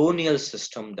colonial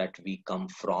system that we come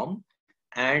from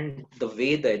and the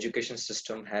way the education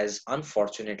system has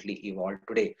unfortunately evolved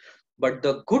today. But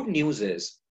the good news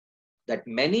is that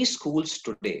many schools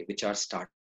today, which are starting,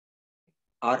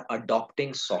 are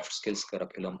adopting soft skills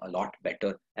curriculum a lot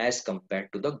better as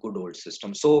compared to the good old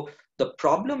system. So the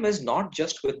problem is not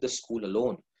just with the school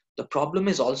alone. The problem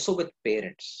is also with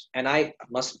parents. And I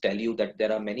must tell you that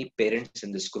there are many parents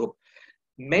in this group.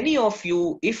 Many of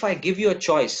you, if I give you a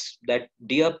choice that,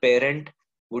 dear parent,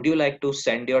 would you like to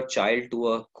send your child to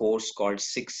a course called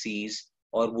 6 C's,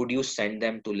 or would you send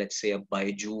them to, let's say, a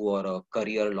Baiju or a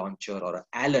Career Launcher or a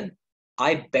Allen?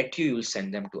 I bet you'll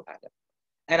send them to Allen.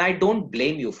 And I don't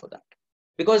blame you for that,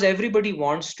 because everybody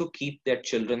wants to keep their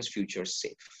children's future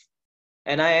safe.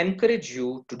 And I encourage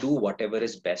you to do whatever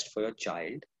is best for your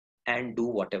child and do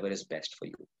whatever is best for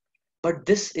you. But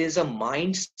this is a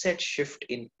mindset shift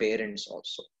in parents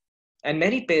also. And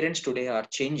many parents today are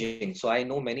changing. So I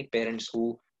know many parents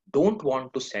who don't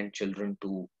want to send children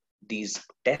to these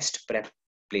test prep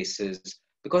places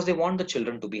because they want the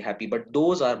children to be happy. But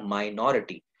those are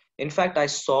minority. In fact, I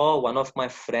saw one of my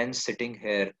friends sitting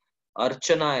here,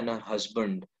 Archana and her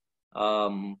husband.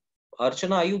 Um,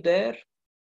 Archana, are you there?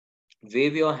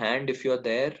 Wave your hand if you're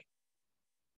there.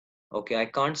 Okay, I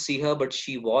can't see her, but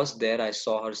she was there. I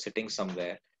saw her sitting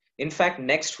somewhere. In fact,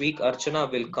 next week, Archana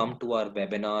will come to our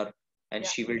webinar and Yeah.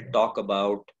 she will talk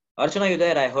about. Archana, you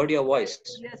there? I heard your voice.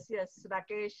 Yes, yes,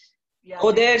 Rakesh. Yeah,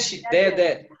 Oh, they are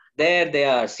there. there they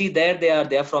are. See, there they are.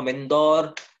 They are from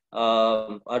Indore.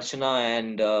 Archana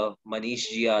and Manish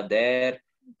ji are there.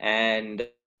 And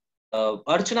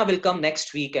Archana will come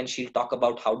next week and she'll talk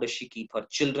about how does she keep her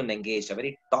children engaged, a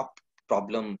very top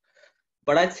problem.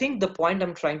 But I think the point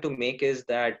I'm trying to make is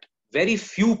that very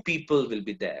few people will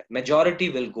be there. Majority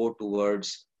will go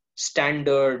towards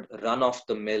standard, run of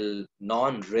the mill,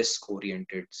 non risk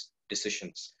oriented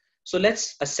decisions. So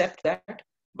let's accept that.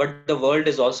 But the world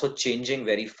is also changing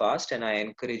very fast. And I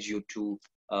encourage you to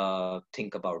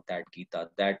think about that, Geeta,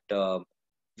 that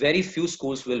very few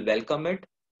schools will welcome it.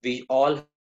 We all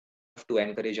have to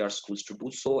encourage our schools to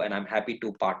do so. And I'm happy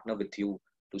to partner with you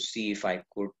to see if I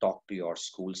could talk to your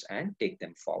schools and take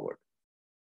them forward.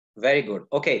 Very good.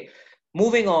 Okay,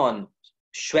 moving on.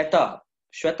 Shweta.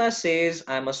 Shweta says,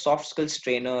 I'm a soft skills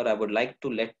trainer.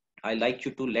 I like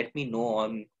you to let me know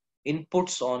on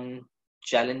inputs on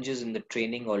challenges in the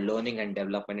training or learning and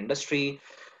development industry.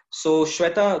 So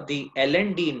Shweta, the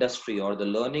L&D industry or the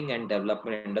learning and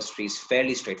development industry is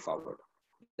fairly straightforward.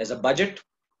 There's a budget,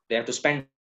 they have to spend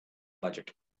the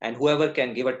budget. And whoever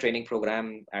can give a training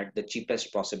program at the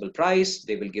cheapest possible price,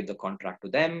 they will give the contract to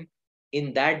them.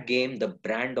 In that game, the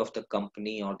brand of the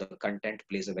company or the content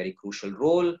plays a very crucial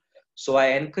role. So I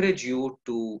encourage you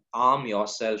to arm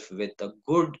yourself with a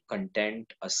good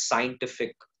content, a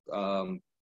scientific um,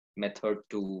 method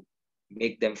to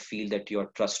make them feel that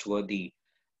you're trustworthy.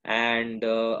 And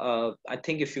I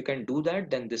think if you can do that,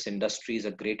 then this industry is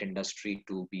a great industry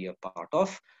to be a part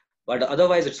of. But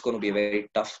otherwise, it's going to be a very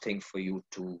tough thing for you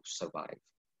to survive.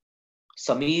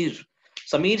 Samir.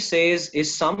 Samir says,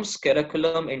 is some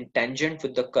curriculum in tangent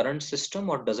with the current system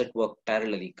or does it work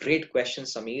parallelly? Great question,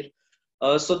 Samir.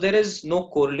 So there is no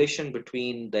correlation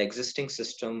between the existing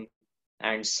system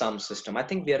and some system. I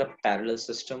think we are a parallel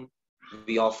system.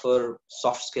 We offer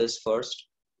soft skills first.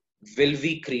 Will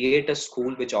we create a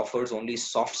school which offers only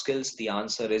soft skills? The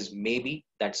answer is maybe.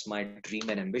 That's my dream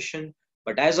and ambition.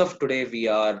 But as of today, we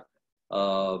are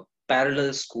a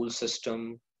parallel school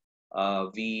system.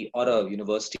 We or a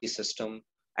university system.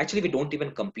 Actually, we don't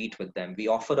even compete with them. We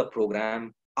offer a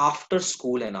program after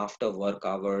school and after work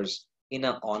hours in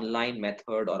an online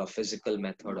method or a physical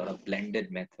method or a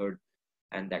blended method,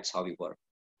 and that's how we work.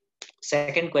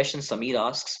 Second question Samir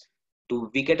asks, Do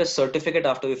we get a certificate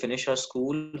after we finish our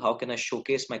school? How can I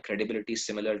showcase my credibility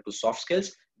similar to soft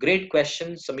skills? Great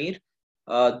question, Samir.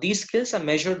 These skills are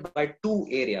measured by two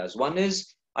areas. One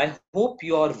is, I hope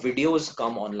your videos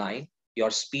come online,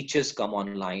 your speeches come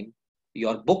online,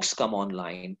 your books come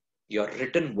online, your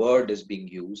written word is being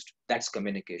used. That's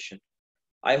communication.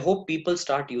 I hope people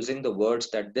start using the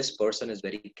words that this person is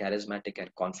very charismatic and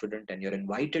confident, and you're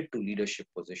invited to leadership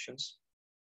positions,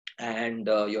 and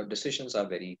your decisions are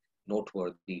very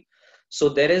noteworthy. So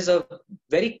there is a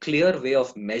very clear way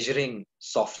of measuring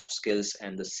soft skills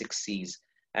and the 6 C's,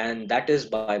 and that is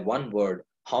by one word: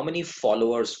 how many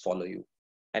followers follow you?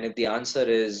 And if the answer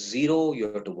is 0,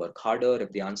 you have to work harder.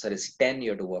 If the answer is 10,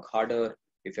 you have to work harder.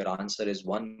 If your answer is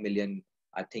 1 million,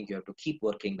 I think you have to keep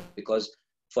working, because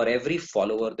for every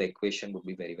follower, the equation would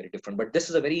be very, very different. But this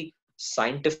is a very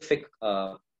scientific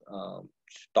uh,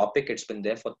 topic. It's been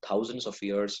there for thousands of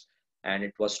years, and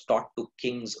it was taught to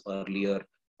kings earlier,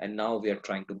 and now we are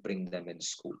trying to bring them in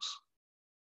schools.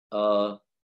 Uh,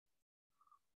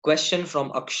 Question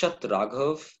from Akshat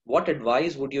Raghav: what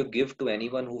advice would you give to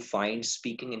anyone who finds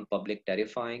speaking in public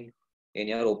terrifying? In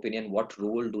your opinion, what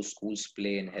role do schools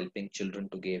play in helping children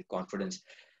to gain confidence?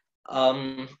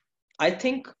 Um, I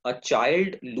think a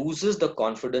child loses the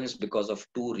confidence because of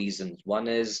two reasons. One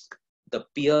is the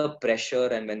peer pressure,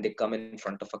 and when they come in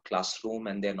front of a classroom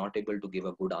and they're not able to give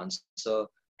a good answer,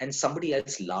 and somebody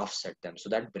else laughs at them. So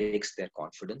that breaks their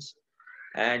confidence.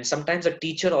 And sometimes a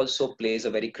teacher also plays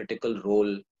a very critical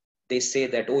role. They say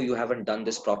that, oh, you haven't done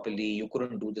this properly, you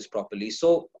couldn't do this properly.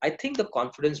 So I think the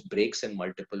confidence breaks in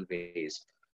multiple ways.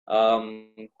 um,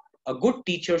 a good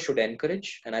teacher should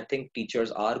encourage, and I think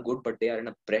teachers are good, but they are in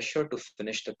a pressure to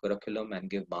finish the curriculum and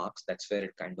give marks. That's where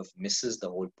it kind of misses the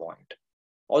whole point.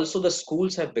 Also, the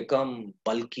schools have become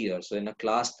bulkier. So in a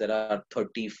class, there are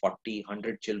 30, 40,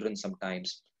 100 children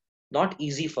sometimes. Not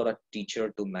easy for a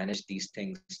teacher to manage these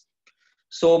things.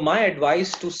 So my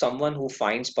advice to someone who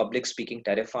finds public speaking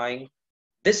terrifying: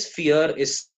 this fear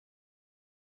is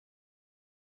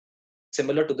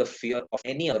similar to the fear of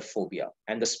any other phobia,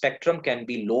 and the spectrum can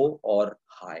be low or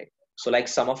high. So like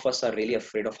some of us are really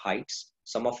afraid of heights,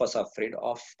 some of us are afraid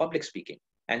of public speaking.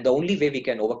 And the only way we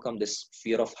can overcome this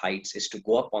fear of heights is to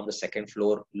go up on the second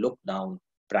floor, look down,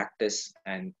 practice,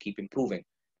 and keep improving.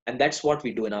 And that's what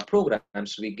we do in our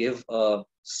programs. We give a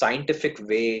scientific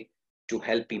way to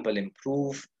help people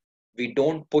improve. We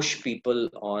don't push people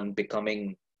on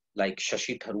becoming like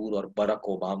Shashi Tharoor or Barack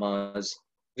Obama's.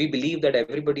 We believe that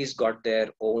everybody's got their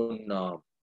own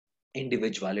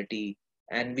individuality,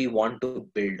 and we want to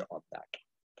build on that.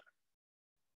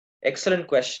 Excellent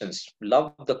questions.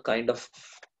 Love the kind of.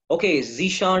 Okay,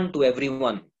 Zishan to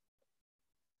everyone.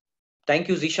 Thank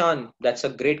you, Zishan. That's a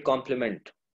great compliment.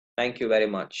 Thank you very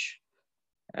much.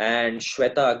 And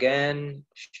Shweta again,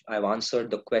 I've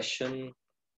answered the question.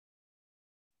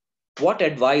 What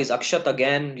advice? Akshat,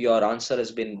 again, your answer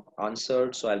has been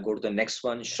answered. So I'll go to the next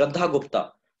one. Shraddha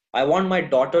Gupta: I want my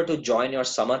daughter to join your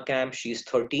summer camp. She's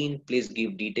 13. Please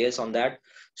give details on that.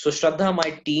 So, Shraddha,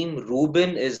 my team,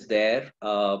 Ruben, is there.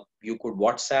 You could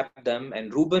WhatsApp them.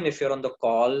 And Ruben, if you're on the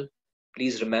call,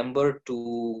 please remember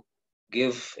to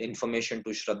give information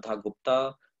to Shraddha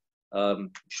Gupta.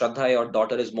 Shraddha, your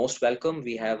daughter is most welcome.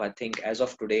 We have, I think, as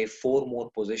of today, 4 more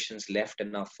positions left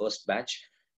in our first batch.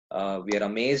 We are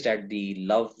amazed at the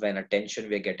love and attention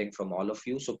we are getting from all of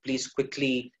you. So please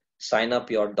quickly sign up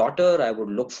your daughter. I would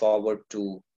look forward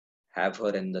to have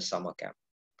her in the summer camp.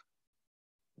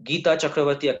 Geeta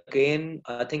Chakravarti again,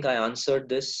 I think I answered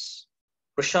this.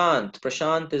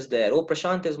 Prashant is there. Oh,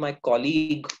 Prashant is my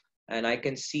colleague, and I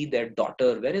can see their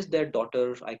daughter. Where is their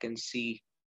daughter? I can see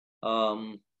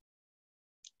um,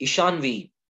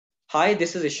 Ishanvi. Hi,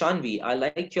 this is Ishanvi. I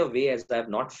like your way, as I have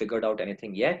not figured out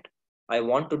anything yet. I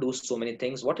want to do so many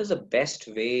things. What is the best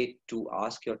way to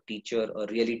ask your teacher a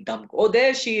really dumb? Oh,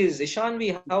 there she is.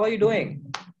 Ishanvi, how are you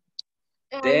doing?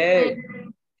 I'm There.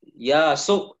 fine. Yeah.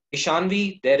 So,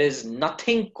 Ishanvi, there is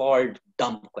nothing called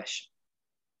dumb question.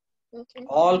 Okay.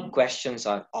 All questions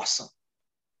are awesome.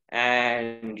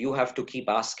 And you have to keep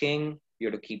asking, you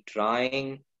have to keep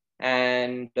trying.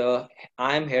 And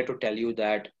I'm here to tell you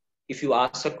that if you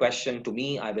ask a question to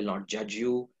me, I will not judge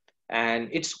you. And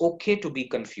it's okay to be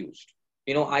confused.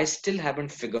 I still haven't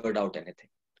figured out anything.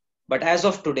 But as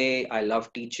of today, I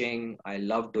love teaching, I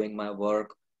love doing my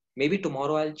work. Maybe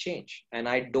tomorrow I'll change. And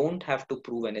I don't have to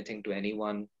prove anything to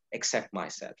anyone except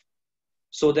myself.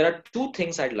 So there are two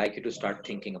things I'd like you to start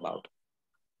thinking about.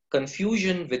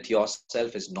 Confusion with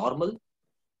yourself is normal.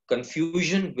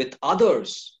 Confusion with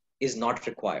others is not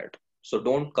required. So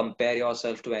don't compare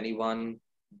yourself to anyone.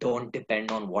 Don't depend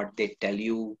on what they tell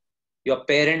you. Your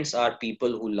parents are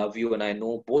people who love you, and I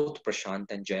know both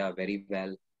Prashant and Jaya very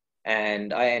well.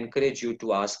 And I encourage you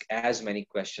to ask as many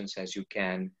questions as you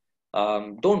can.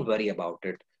 Don't worry about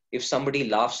it. If somebody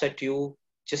laughs at you,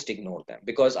 just ignore them,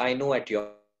 because I know at your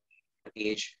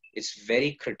age it's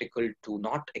very critical to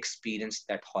not experience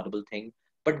that horrible thing,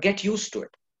 but get used to it.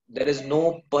 There is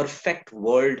no perfect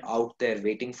world out there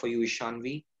waiting for you,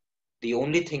 Ishanvi. The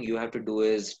only thing you have to do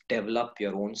is develop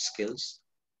your own skills,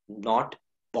 not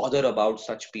bother about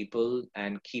such people,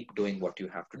 and keep doing what you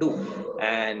have to do.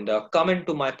 And come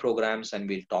into my programs and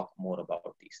we'll talk more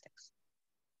about these things.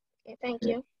 Okay, thank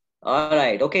you. All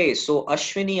right. Okay. So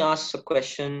Ashwini asks a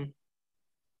question.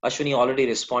 Ashwini already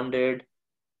responded.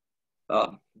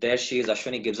 There she is.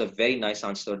 Ashwini gives a very nice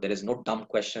answer. There is no dumb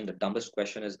question. The dumbest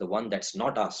question is the one that's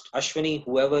not asked. Ashwini,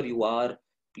 whoever you are,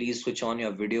 please switch on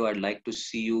your video. I'd like to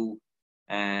see you.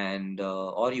 And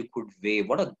or you could wave.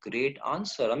 What a great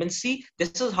answer. I mean, see,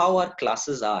 this is how our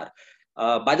classes are.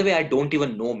 By the way, I don't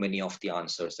even know many of the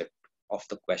answers of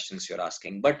the questions you're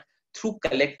asking, but through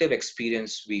collective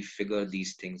experience, we figure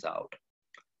these things out.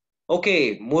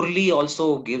 Okay, Murli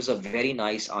also gives a very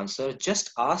nice answer.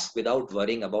 Just ask without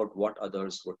worrying about what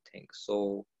others would think.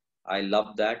 So I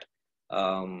love that.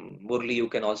 Murli, you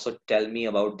can also tell me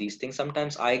about these things.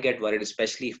 Sometimes I get worried,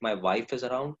 especially if my wife is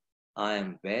around. I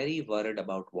am very worried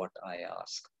about what I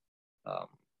ask. Um,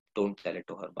 don't tell it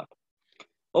to her, but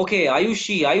okay,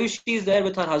 Ayushi. Ayushi is there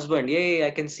with her husband. Yay,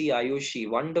 I can see Ayushi.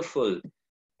 Wonderful.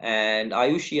 And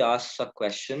Ayushi asks a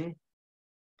question.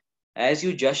 As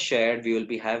you just shared, we will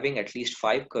be having at least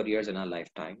 5 careers in our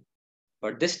lifetime.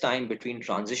 But this time between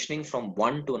transitioning from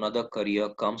one to another career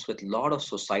comes with a lot of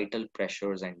societal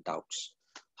pressures and doubts.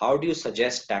 How do you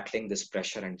suggest tackling this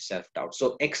pressure and self doubt?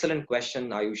 So, excellent question,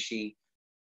 Ayushi.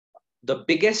 The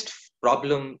biggest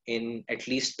problem in at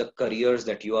least the careers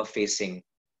that you are facing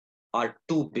are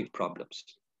two big problems.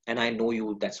 And I know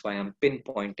you, that's why I'm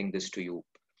pinpointing this to you.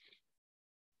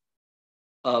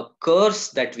 A curse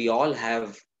that we all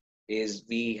have is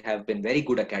we have been very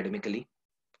good academically,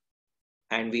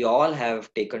 and we all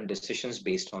have taken decisions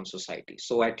based on society.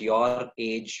 So at your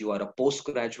age, you are a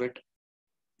postgraduate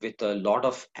with a lot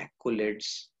of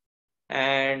accolades.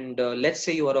 And let's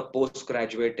say you are a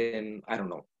postgraduate in, I don't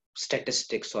know,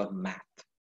 statistics or math.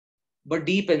 But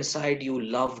deep inside, you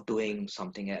love doing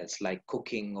something else like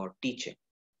cooking or teaching.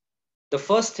 The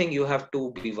first thing you have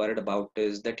to be worried about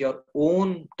is that your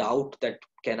own doubt that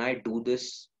can I do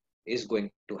this is going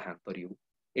to hamper you.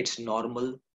 It's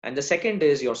normal. And the second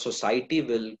is your society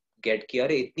will get कि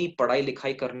अरे इतनी पढ़ाई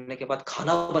लिखाई करने के बाद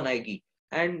खाना बनाएगी,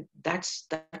 and that's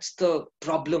the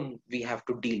problem we have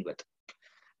to deal with.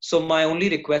 So my only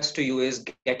request to you is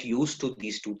get used to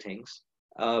these two things.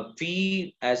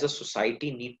 We as a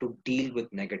society need to deal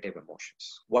with negative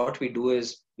emotions. What we do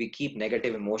is we keep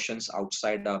negative emotions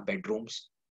outside our bedrooms,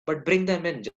 but bring them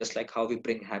in, just like how we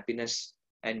bring happiness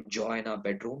and joy in our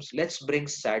bedrooms. Let's bring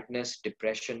sadness,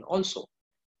 depression also,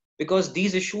 because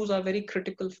these issues are very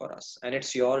critical for us, and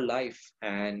it's your life,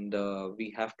 and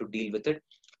we have to deal with it.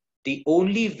 The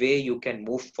only way you can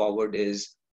move forward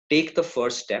is take the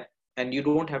first step, and you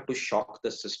don't have to shock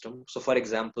the system. So for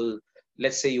example,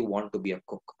 let's say you want to be a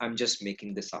cook. I'm just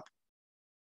making this up.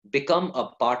 Become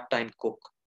a part-time cook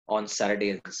on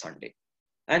Saturday and Sunday,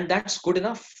 and that's good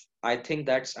enough. I think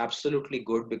that's absolutely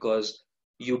good, because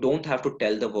you don't have to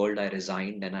tell the world I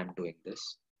resigned and I'm doing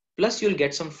this. Plus you'll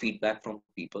get some feedback from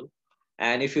people,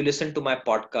 and if you listen to my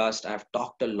podcast, I've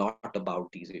talked a lot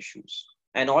about these issues.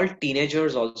 And all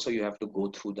teenagers also, you have to go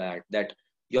through that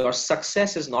your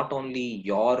success is not only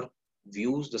your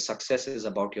views. The success is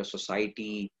about your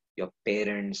society, your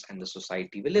parents, and the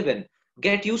society we live in.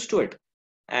 Get used to it.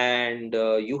 And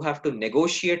you have to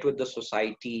negotiate with the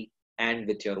society and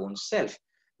with your own self.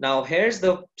 Now here's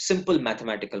the simple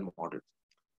mathematical model.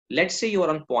 Let's say you are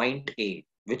on point A,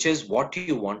 which is what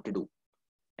you want to do,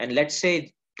 and let's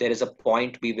say there is a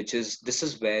point B, which is this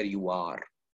is where you are.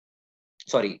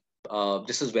 Sorry,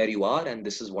 this is where you are, and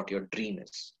this is what your dream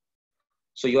is.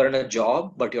 So you're in a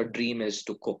job, but your dream is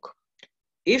to cook.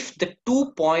 If the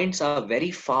 2 points are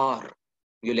very far,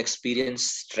 you'll experience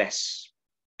stress.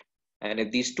 And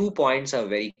if these 2 points are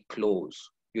very close,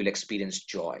 you'll experience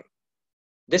joy.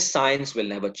 This science will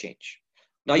never change.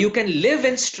 Now you can live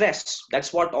in stress.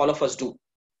 That's what all of us do.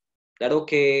 That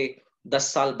okay, 10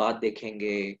 saal baad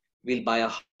dekhenge, we'll buy a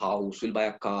house, we'll buy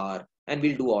a car, and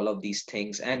we'll do all of these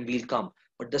things and we'll come.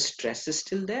 But the stress is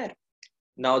still there.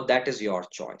 Now that is your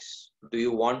choice. Do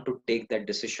you want to take that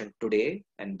decision today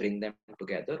and bring them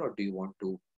together, or do you want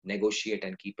to negotiate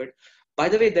and keep it? By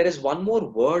the way, there is one more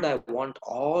word I want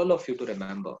all of you to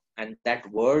remember, and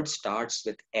that word starts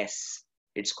with S.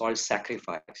 It's called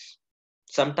sacrifice.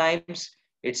 Sometimes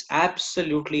it's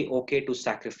absolutely okay to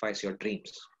sacrifice your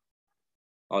dreams.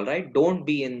 All right. Don't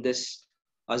be in this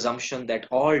assumption that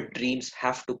all dreams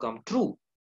have to come true.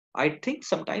 I think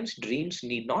sometimes dreams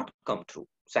need not come true.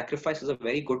 Sacrifice is a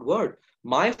very good word.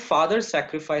 My father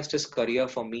sacrificed his career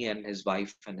for me and his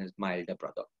wife and my elder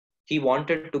brother. He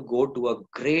wanted to go to a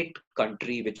great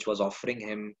country which was offering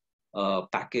him a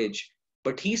package.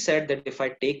 But he said that if I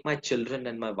take my children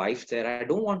and my wife there, I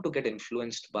don't want to get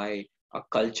influenced by a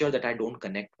culture that I don't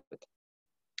connect with.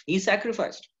 He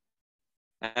sacrificed.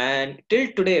 And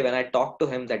till today, when I talk to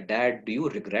him that, Dad, do you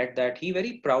regret that? He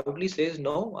very proudly says,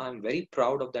 No, I'm very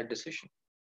proud of that decision.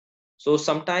 So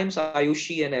sometimes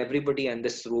Ayushi and everybody in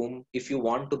this room, if you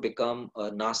want to become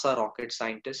a NASA rocket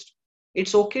scientist,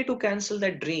 it's okay to cancel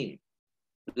that dream.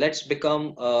 Let's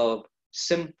become a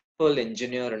simple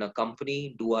engineer in a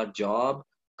company, do our job,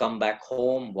 come back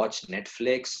home, watch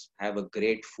Netflix, have a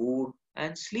great food,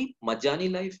 and sleep.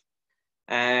 Majani life.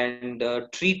 And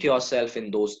treat yourself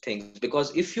in those things,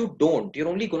 because if you don't, you're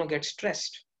only going to get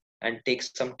stressed, and take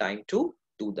some time to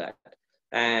do that.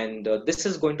 And this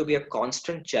is going to be a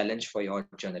constant challenge for your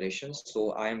generations.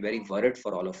 So I am very worried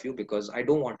for all of you, because I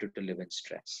don't want you to live in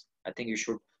stress. I think you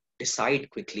should decide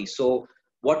quickly. So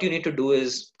what you need to do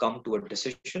is come to a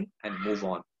decision and move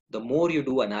on. The more you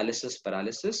do analysis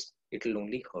paralysis, it will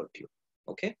only hurt you.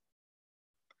 Okay.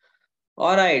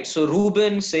 All right, so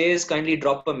Ruben says, kindly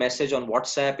drop a message on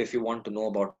WhatsApp if you want to know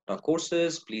about our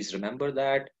courses. Please remember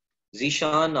that.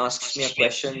 Zishan asks me a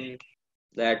question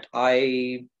that all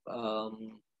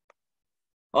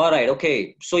right,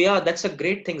 okay. So yeah, that's a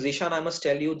great thing. Zishan, I must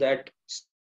tell you that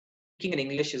speaking in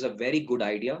English is a very good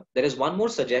idea. There is one more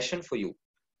suggestion for you.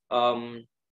 Um,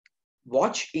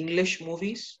 Watch English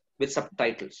movies with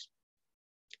subtitles.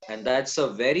 And that's a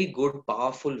very good,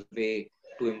 powerful way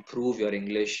to improve your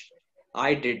English.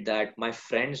 I did that. My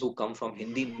friends who come from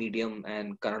Hindi medium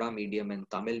and Kannada medium and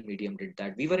Tamil medium did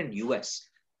that. We were in US,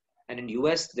 and in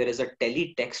US there is a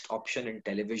teletext option in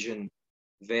television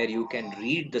where you can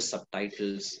read the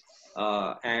subtitles.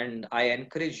 And I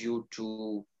encourage you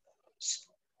to speak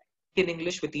in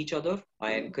English with each other.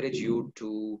 I encourage you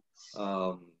to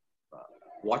um,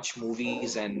 watch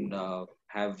movies and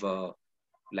have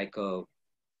like a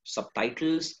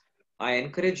subtitles. I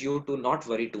encourage you to not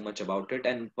worry too much about it.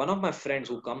 And one of my friends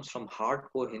who comes from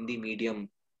hardcore Hindi medium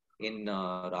in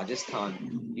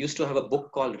Rajasthan used to have a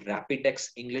book called Rapidex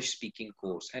English Speaking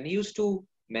Course. And he used to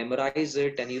memorize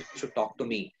it and he used to talk to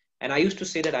me. And I used to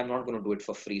say that I'm not going to do it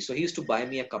for free. So he used to buy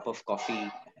me a cup of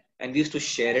coffee and we used to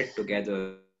share it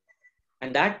together.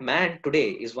 And that man today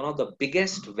is one of the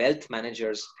biggest wealth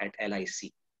managers at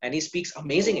LIC. And he speaks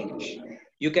amazing English.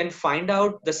 You can find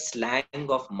out the slang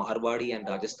of Marwadi and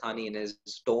Rajasthani in his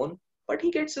tone, but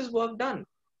he gets his work done.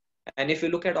 And if you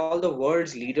look at all the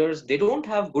world's leaders, they don't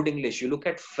have good English. You look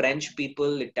at French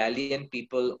people, Italian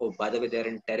people, oh, by the way, they're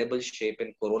in terrible shape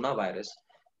in coronavirus.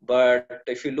 But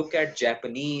if you look at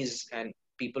Japanese and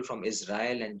people from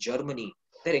Israel and Germany,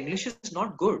 their English is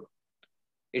not good.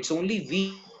 It's only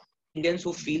we Indians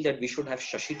who feel that we should have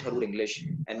Shashi Tharoor English.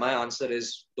 And my answer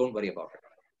is, don't worry about it.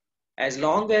 As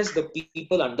long as the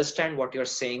people understand what you're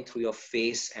saying through your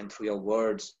face and through your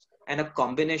words and a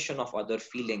combination of other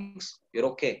feelings, you're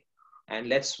okay. And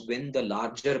let's win the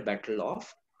larger battle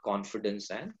of confidence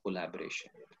and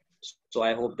collaboration. So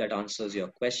I hope that answers your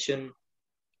question.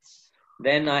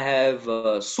 Then I have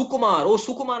Sukumar. Oh,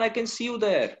 Sukumar, I can see you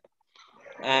there.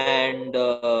 And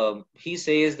he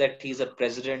says that he's a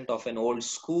president of an old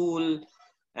school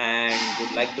and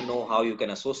would like to know how you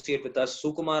can associate with us.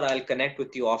 Sukumar, I'll connect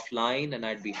with you offline and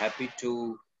I'd be happy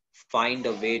to find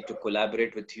a way to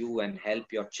collaborate with you and help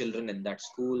your children in that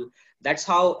school. That's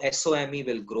how SOME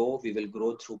will grow. We will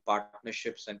grow through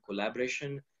partnerships and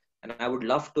collaboration. And I would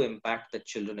love to impact the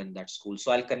children in that school.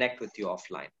 So I'll connect with you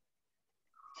offline.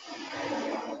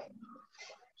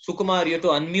 Sukumar, you have to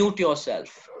unmute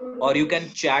yourself or you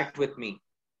can chat with me.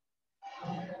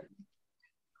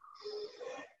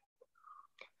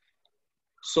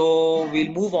 So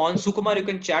we'll move on. Sukumar, you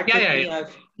can chat with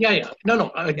me.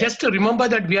 No. Just remember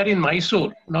that we are in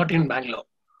Mysore, not in Bangalore.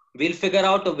 We'll figure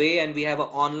out a way and we have an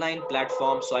online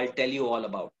platform. So I'll tell you all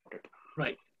about it.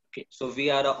 Right. Okay. So we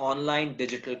are an online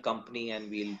digital company and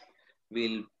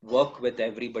we'll work with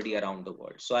everybody around the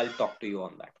world. So I'll talk to you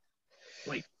on that.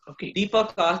 Right. Okay.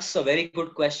 Deepak asks a very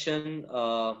good question.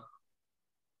 How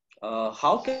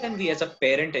can we as a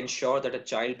parent ensure that a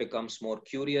child becomes more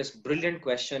curious? Brilliant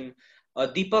question.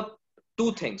 Deepak,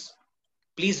 two things.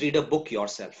 Please read a book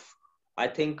yourself. I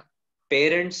think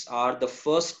parents are the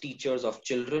first teachers of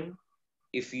children.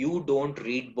 If you don't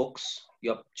read books,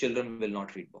 your children will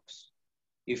not read books.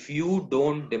 If you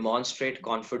don't demonstrate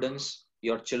confidence,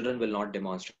 your children will not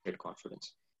demonstrate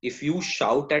confidence. If you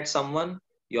shout at someone,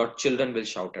 your children will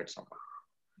shout at someone.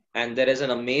 And there is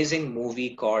an amazing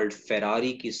movie called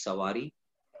Ferrari Ki Sawari,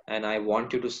 and I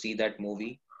want you to see that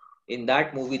movie. In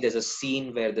that movie, there's a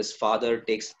scene where this father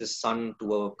takes his son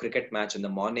to a cricket match in the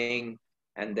morning,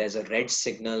 and there's a red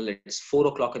signal. It's 4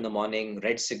 o'clock in the morning,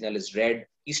 red signal is red.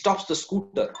 He stops the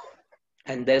scooter,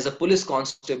 and there's a police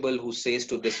constable who says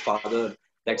to this father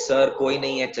that, Sir, koi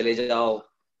nahi hai, chale jao.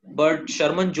 But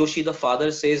Sharman Joshi, the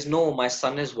father, says, no, my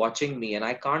son is watching me and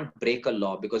I can't break a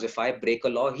law, because if I break a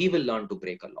law, he will learn to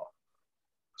break a law.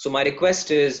 So my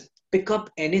request is, pick up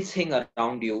anything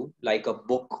around you, like a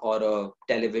book or a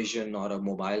television or a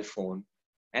mobile phone,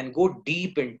 and go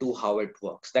deep into how it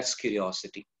works. That's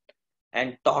curiosity.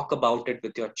 And talk about it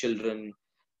with your children.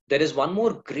 There is one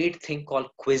more great thing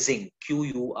called quizzing,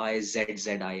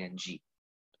 Quizzing.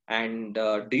 And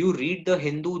do you read the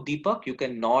Hindu, Deepak? You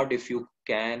can nod if you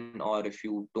can, or if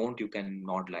you don't, you can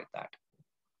nod like that.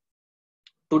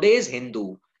 Today's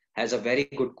Hindu has a very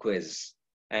good quiz,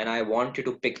 and I want you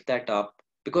to pick that up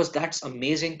because that's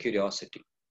amazing curiosity.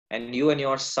 And you and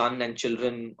your son and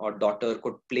children or daughter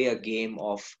could play a game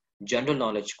of general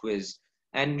knowledge quiz,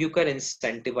 and you can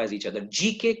incentivize each other.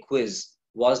 GK quiz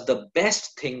was the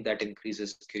best thing that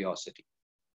increases curiosity.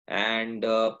 And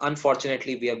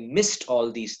unfortunately, we have missed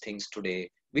all these things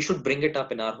today. We should bring it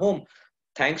up in our home.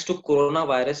 Thanks to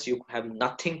coronavirus, you have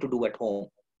nothing to do at home.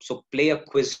 So play a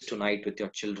quiz tonight with your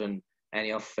children and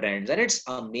your friends. And it's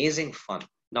amazing fun.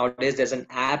 Nowadays, there's an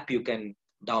app you can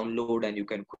download and you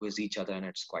can quiz each other, and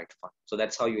it's quite fun. So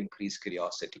that's how you increase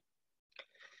curiosity.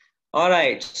 All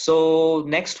right. So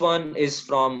next one is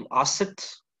from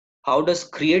Asit. How does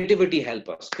creativity help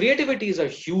us? Creativity is a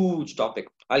huge topic.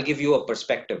 I'll give you a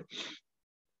perspective.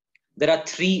 There are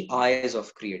 3 eyes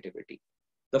of creativity.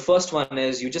 The first one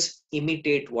is you just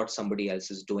imitate what somebody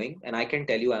else is doing. And I can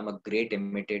tell you, I'm a great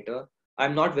imitator.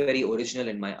 I'm not very original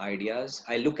in my ideas.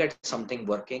 I look at something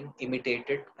working, imitate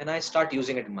it, and I start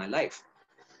using it in my life.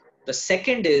 The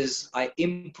second is I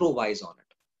improvise on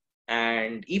it.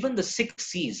 And even the 6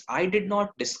 C's, I did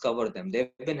not discover them.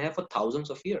 They've been here for thousands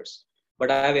of years. But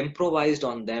I have improvised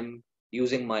on them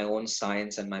using my own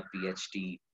science and my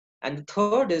PhD. And the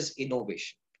third is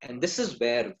innovation. And this is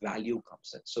where value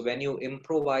comes in. So when you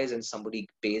improvise and somebody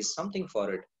pays something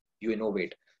for it, you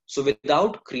innovate. So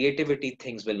without creativity,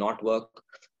 things will not work.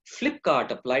 Flipkart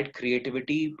applied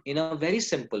creativity in a very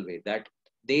simple way, that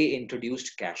they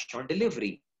introduced cash on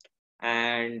delivery.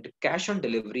 And cash on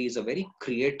delivery is a very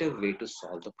creative way to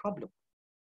solve the problem.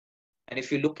 And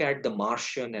if you look at The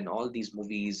Martian and all these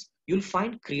movies, you'll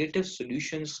find creative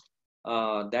solutions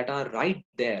that are right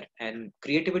there. And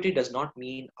creativity does not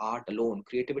mean art alone.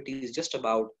 Creativity is just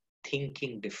about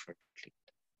thinking differently.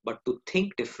 But to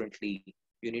think differently,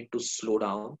 you need to slow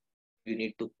down, you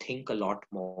need to think a lot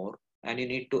more, and you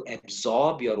need to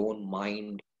absorb your own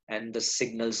mind and the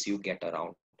signals you get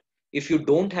around. If you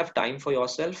don't have time for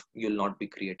yourself, you'll not be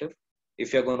creative.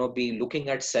 If you're going to be looking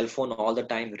at cell phone all the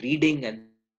time, reading and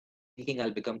thinking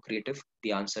I'll become creative,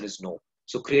 the answer is no.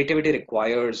 So creativity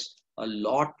requires a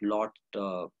lot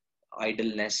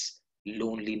idleness,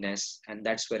 loneliness, and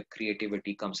that's where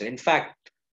creativity comes in. In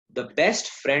fact, the best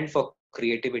friend for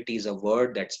creativity is a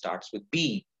word that starts with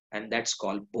B, and that's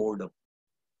called boredom.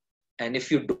 And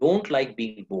if you don't like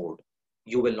being bored,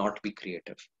 you will not be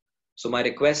creative. So my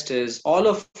request is, all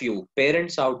of you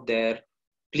parents out there,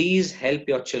 please help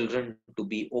your children to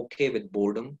be okay with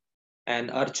boredom. And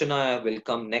Archana will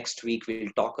come next week. We'll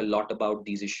talk a lot about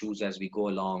these issues as we go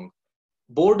along.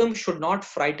 Boredom should not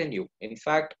frighten you. In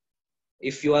fact,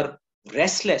 if you are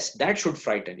restless, that should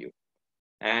frighten you.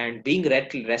 And being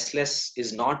restless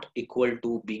is not equal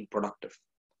to being productive.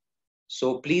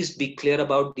 So please be clear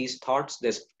about these thoughts.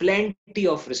 There's plenty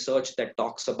of research that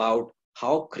talks about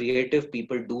how creative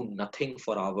people do nothing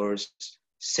for hours,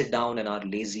 sit down and are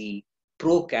lazy,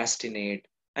 procrastinate.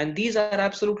 And these are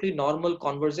absolutely normal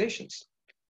conversations.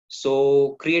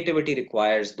 So creativity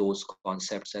requires those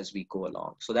concepts as we go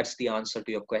along. So that's the answer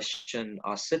to your question,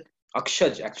 Asit.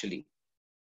 Akshaj, actually.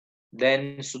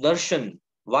 Then Sudarshan,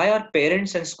 why are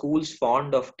parents and schools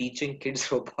fond of teaching kids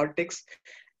robotics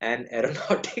and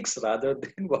aeronautics rather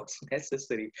than what's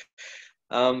necessary?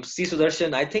 See,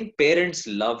 Sudarshan, I think parents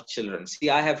love children. See,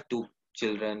 I have 2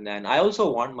 children, and I also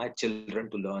want my children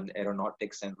to learn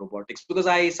aeronautics and robotics, because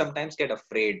I sometimes get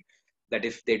afraid that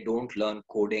if they don't learn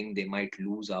coding, they might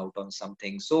lose out on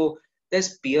something. So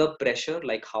there's peer pressure,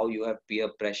 like how you have peer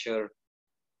pressure.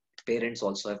 Parents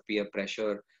also have peer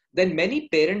pressure. Then many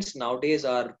parents nowadays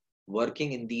are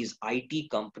working in these IT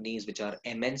companies, which are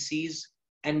MNCs,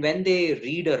 And when they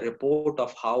read a report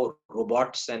of how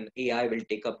robots and AI will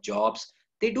take up jobs,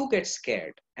 they do get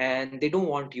scared and they don't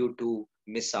want you to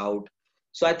miss out.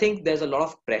 So I think there's a lot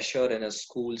of pressure in a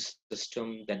school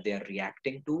system that they are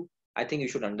reacting to. I think you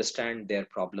should understand their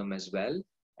problem as well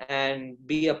and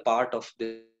be a part of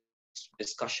this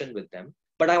discussion with them.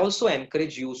 But I also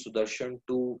encourage you, Sudarshan,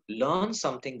 to learn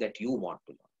something that you want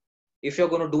to learn. If you're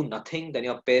going to do nothing, then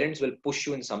your parents will push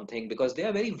you in something because they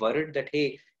are very worried that,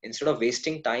 hey, instead of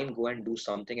wasting time, go and do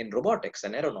something in robotics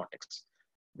and aeronautics.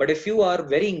 But if you are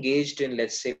very engaged in,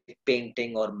 let's say,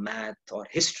 painting or math or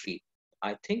history,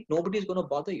 I think nobody's going to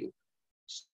bother you.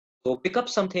 So pick up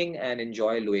something and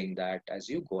enjoy doing that as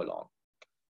you go along.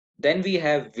 Then we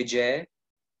have Vijay.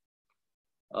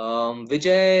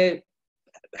 Vijay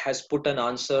has put an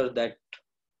answer that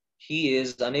he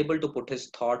is unable to put his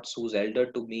thoughts, who's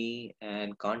elder to me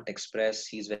and can't express.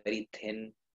 He's very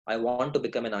thin. I want to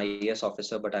become an IAS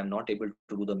officer, but I'm not able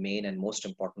to do the main and most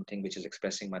important thing, which is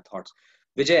expressing my thoughts.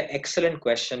 Vijay, excellent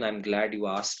question. I'm glad you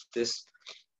asked this.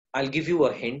 I'll give you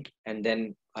a hint and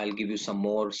then I'll give you some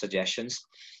more suggestions.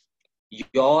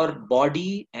 Your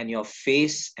body and your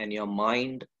face and your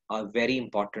mind are very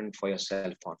important for your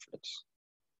self confidence.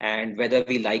 And whether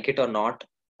we like it or not,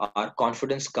 our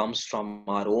confidence comes from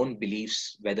our own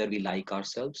beliefs, whether we like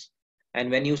ourselves.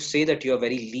 And when you say that you're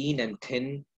very lean and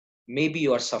thin, maybe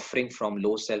you are suffering from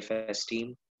low self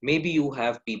esteem. Maybe you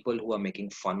have people who are making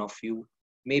fun of you.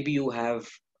 Maybe you have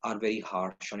are very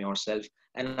harsh on yourself.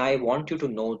 And I want you to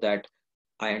know that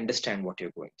I understand what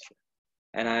you're going through.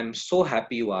 And I'm so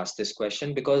happy you asked this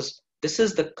question because this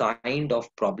is the kind of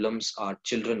problems our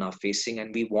children are facing,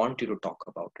 and we want you to talk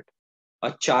about it.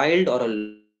 A child or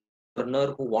a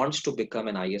learner who wants to become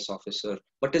an IAS officer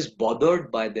but is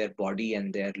bothered by their body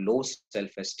and their low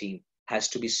self esteem has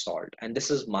to be solved. And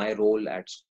this is my role at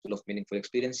School of Meaningful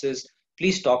Experiences.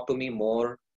 Please talk to me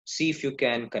more. See if you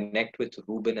can connect with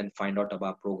Ruben and find out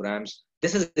about programs.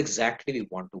 This is exactly we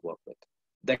want to work with.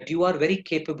 That you are very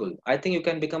capable. I think you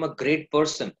can become a great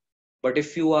person. But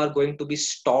if you are going to be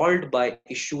stalled by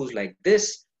issues like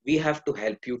this, we have to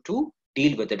help you to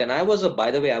deal with it. And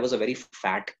by the way, I was a very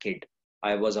fat kid.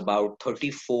 I was about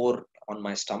 34 on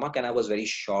my stomach and I was very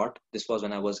short. This was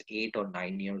when I was 8 or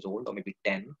 9 years old, or maybe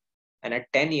 10. And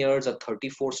at 10 years, a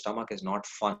 34 stomach is not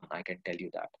fun, I can tell you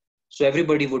that. So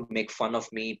everybody would make fun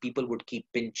of me. People would keep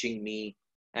pinching me.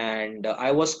 And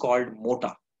I was called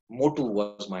Mota. Motu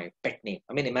was my pet name.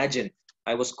 I mean, imagine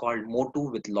I was called Motu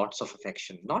with lots of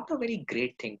affection. Not a very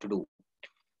great thing to do.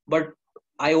 But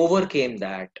I overcame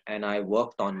that and I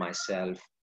worked on myself.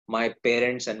 My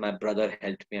parents and my brother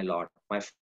helped me a lot. My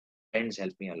friends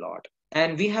helped me a lot.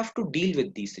 And we have to deal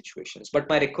with these situations. But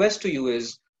my request to you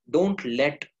is don't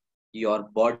let your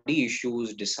body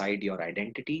issues decide your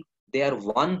identity. They are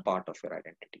one part of your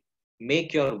identity.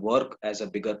 Make your work as a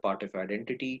bigger part of your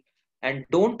identity. And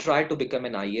don't try to become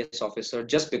an IAS officer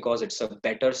just because it's a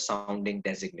better sounding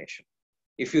designation.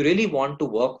 If you really want to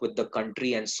work with the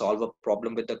country and solve a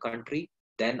problem with the country,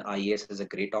 then IAS is a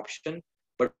great option.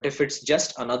 But if it's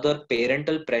just another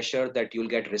parental pressure that you'll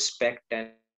get respect and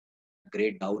a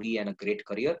great dowry and a great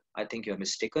career, I think you're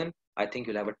mistaken. I think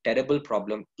you'll have a terrible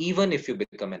problem even if you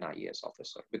become an IAS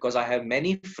officer. Because I have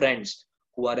many friends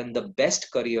who are in the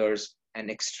best careers and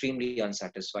extremely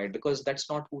unsatisfied because that's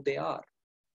not who they are.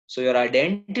 So your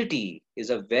identity is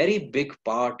a very big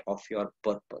part of your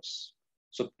purpose.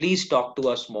 So please talk to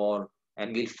us more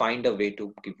and we'll find a way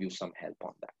to give you some help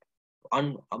on that.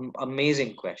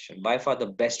 Amazing question. By far the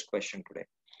best question today.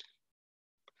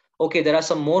 Okay, there are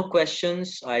some more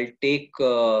questions. I'll take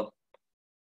um,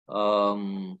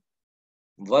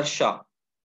 Varsha.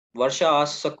 Varsha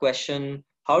asks a question.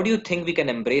 How do you think we can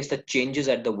embrace the changes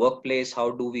at the workplace?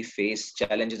 How do we face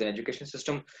challenges in education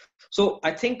system? So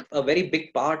I think a very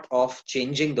big part of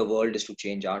changing the world is to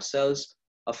change ourselves.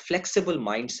 A flexible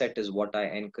mindset is what I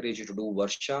encourage you to do,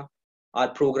 Varsha. Our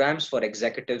programs for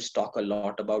executives talk a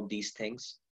lot about these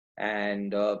things,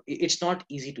 and it's not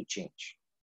easy to change.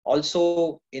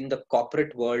 Also, in the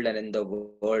corporate world and in the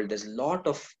world, there's a lot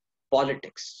of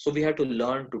politics. So we have to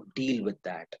learn to deal with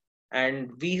that.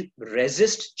 And we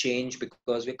resist change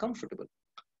because we're comfortable.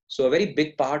 So a very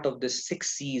big part of this 6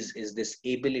 C's is this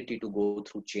ability to go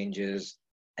through changes,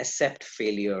 accept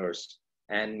failures,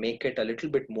 and make it a little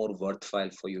bit more worthwhile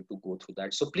for you to go through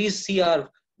that. So please see our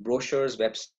brochures,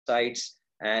 websites,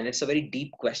 and it's a very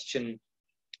deep question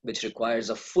which requires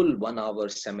a full 1 hour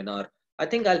seminar. I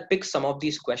think I'll pick some of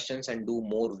these questions and do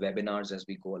more webinars as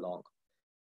we go along.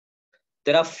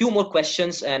 There are a few more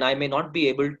questions and I may not be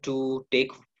able to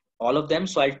take all of them.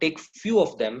 So I'll take few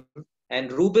of them.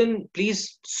 And Ruben,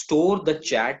 please store the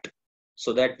chat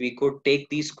so that we could take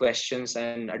these questions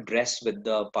and address with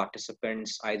the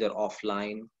participants either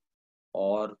offline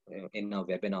or in a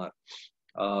webinar.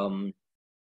 Um,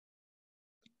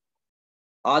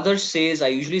 Others says I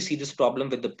usually see this problem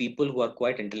with the people who are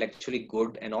quite intellectually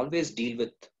good and always deal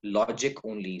with logic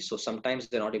only. So sometimes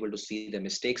they're not able to see their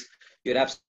mistakes. You're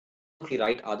absolutely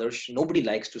right, others. Nobody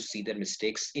likes to see their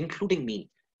mistakes, including me.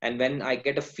 And when I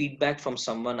get a feedback from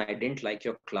someone, I didn't like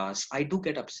your class, I do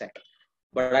get upset.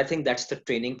 But I think that's the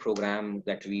training program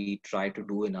that we try to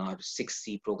do in our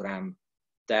 6C program,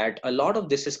 that a lot of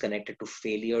this is connected to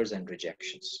failures and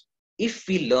rejections. If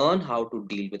we learn how to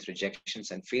deal with rejections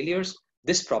and failures,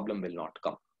 this problem will not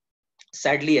come.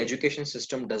 Sadly, education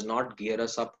system does not gear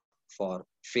us up for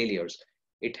failures.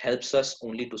 It helps us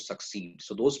only to succeed.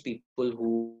 So those people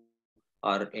who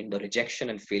are in the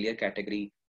rejection and failure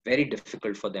category, very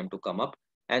difficult for them to come up.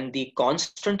 And the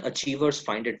constant achievers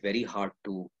find it very hard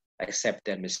to accept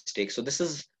their mistakes. So this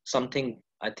is something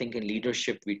I think in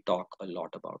leadership we talk a lot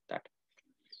about that.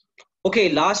 Okay,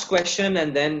 last question,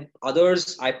 and then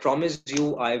others, I promise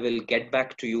you, I will get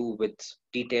back to you with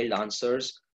detailed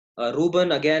answers.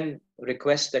 Ruben, again,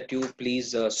 request that you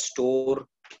please store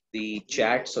the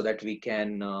chat so that we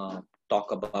can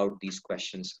talk about these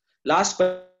questions. Last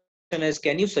question is,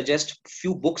 can you suggest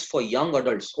few books for young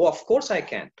adults? Oh, of course I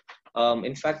can.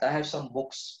 In fact, I have some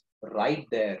books right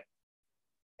there,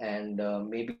 and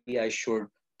maybe I should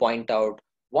point out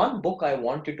one book I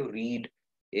wanted to read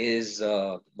is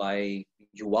by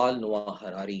Yuval Noah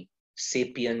Harari,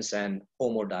 Sapiens and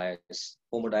Homo Deus.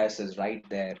 Homo Deus is right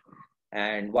there.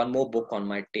 And one more book on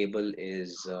my table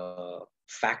is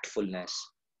Factfulness.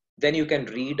 Then you can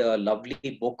read a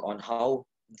lovely book on how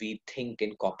we think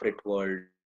in corporate world,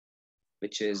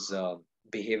 which is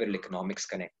behavioral economics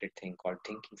connected thing called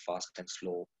Thinking Fast and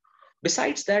Slow.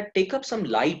 Besides that, take up some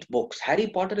light books. Harry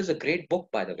Potter is a great book,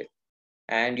 by the way.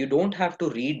 And you don't have to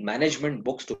read management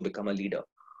books to become a leader.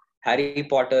 Harry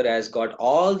Potter has got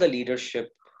all the leadership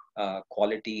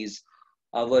qualities.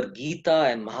 Our Gita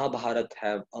and Mahabharat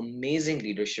have amazing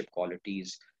leadership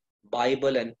qualities.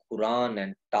 Bible and Quran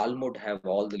and Talmud have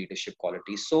all the leadership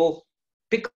qualities. So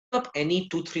pick up any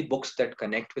 2, 3 books that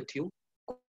connect with you.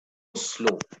 Go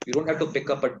slow. You don't have to pick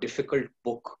up a difficult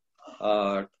book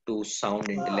to sound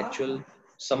intellectual.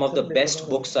 Some of the best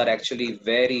books are actually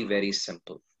very, very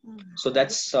simple. So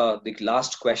that's the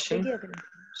last question.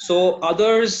 So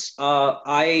others,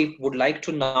 I would like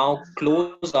to now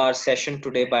close our session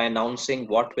today by announcing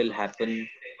what will happen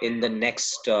in the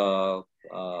next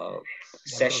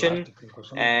session.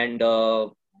 And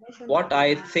what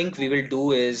I think we will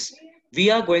do is we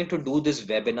are going to do this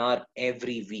webinar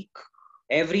every week.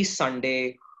 Every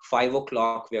Sunday, 5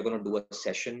 o'clock, we are going to do a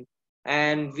session.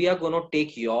 And we are going to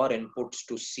take your inputs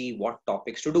to see what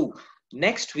topics to do.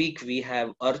 Next week, we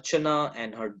have Archana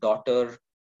and her daughter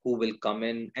who will come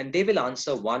in and they will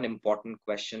answer one important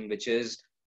question, which is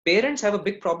parents have a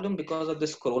big problem because of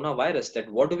this coronavirus,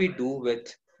 that what do we do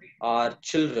with our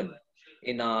children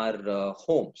in our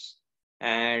homes?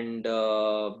 And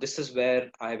this is where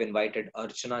I have invited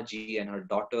Archana ji and her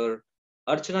daughter.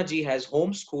 Archana ji has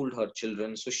homeschooled her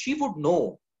children, so she would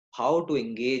know how to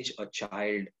engage a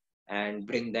child and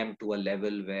bring them to a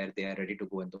level where they are ready to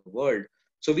go in the world.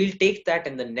 So we'll take that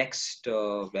in the next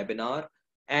webinar.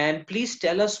 And please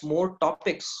tell us more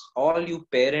topics, all you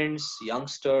parents,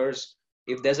 youngsters.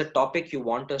 If there's a topic you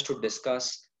want us to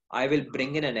discuss, I will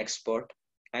bring in an expert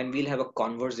and we'll have a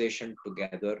conversation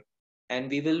together and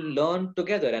we will learn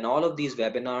together. And all of these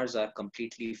webinars are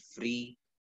completely free.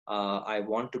 I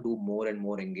want to do more and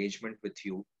more engagement with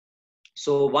you.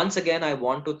 So once again, I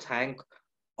want to thank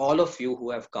all of you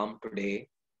who have come today.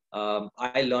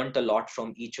 I learned a lot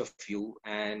from each of you,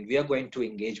 and we are going to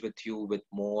engage with you with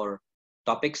more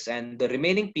topics. And the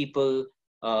remaining people,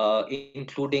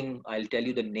 including, I'll tell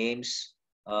you the names.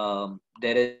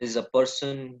 There is a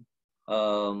person,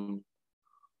 the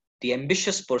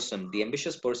ambitious person. The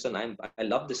ambitious person. I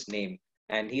love this name,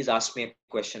 and he's asked me a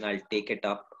question. I'll take it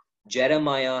up.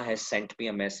 Jeremiah has sent me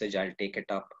a message. I'll take it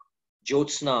up.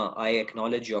 Jyotsna, I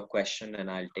acknowledge your question, and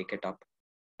I'll take it up.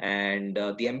 And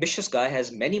the ambitious guy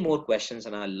has many more questions,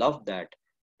 and I love that.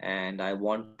 And I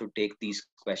want to take these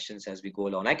questions as we go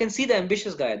along. I can see the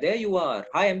ambitious guy. There you are.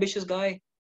 Hi, ambitious guy.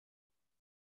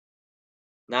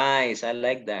 Nice. I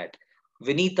like that.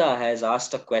 Vinita has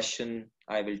asked a question.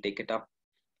 I will take it up.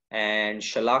 And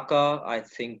Shalaka, I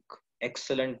think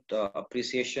excellent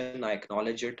appreciation. I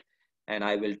acknowledge it. And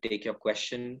I will take your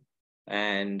question.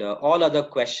 And all other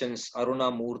questions,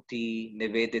 Aruna Murthy,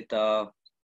 Nivedita,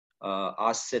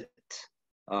 Asit,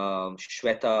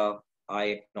 Shweta, I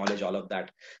acknowledge all of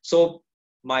that. So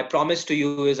my promise to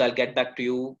you is I'll get back to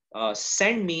you.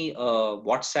 Send me a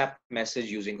WhatsApp message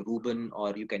using Ruben,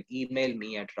 or you can email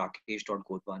me at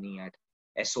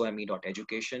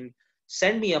rakesh.godhwani@some.education.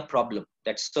 Send me a problem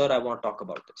that, sir, I want to talk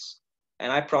about this.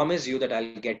 And I promise you that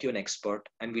I'll get you an expert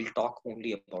and we'll talk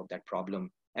only about that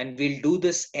problem. And we'll do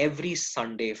this every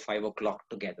Sunday, 5 o'clock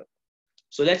together.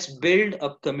 So let's build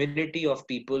a community of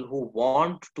people who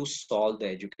want to solve the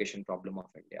education problem of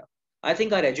India. I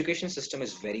think our education system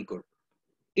is very good.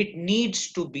 It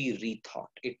needs to be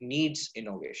rethought. It needs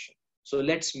innovation. So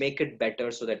let's make it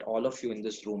better so that all of you in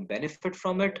this room benefit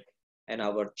from it and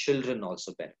our children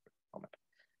also benefit from it.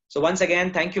 So once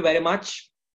again, thank you very much.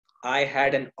 I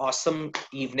had an awesome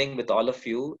evening with all of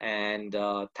you, and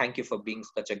thank you for being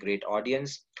such a great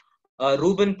audience.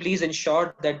 Ruben, please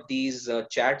ensure that these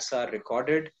chats are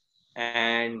recorded,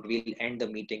 and we'll end the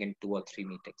meeting in 2 or 3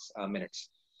 minutes.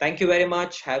 Thank you very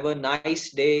much. Have a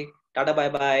nice day. Tada, bye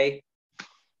bye.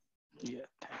 Yeah,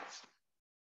 thanks.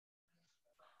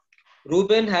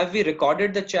 Ruben, have we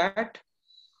recorded the chat?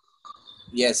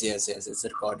 Yes, it's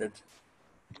recorded.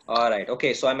 All right.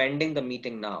 Okay. So I'm ending the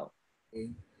meeting now.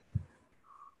 Okay.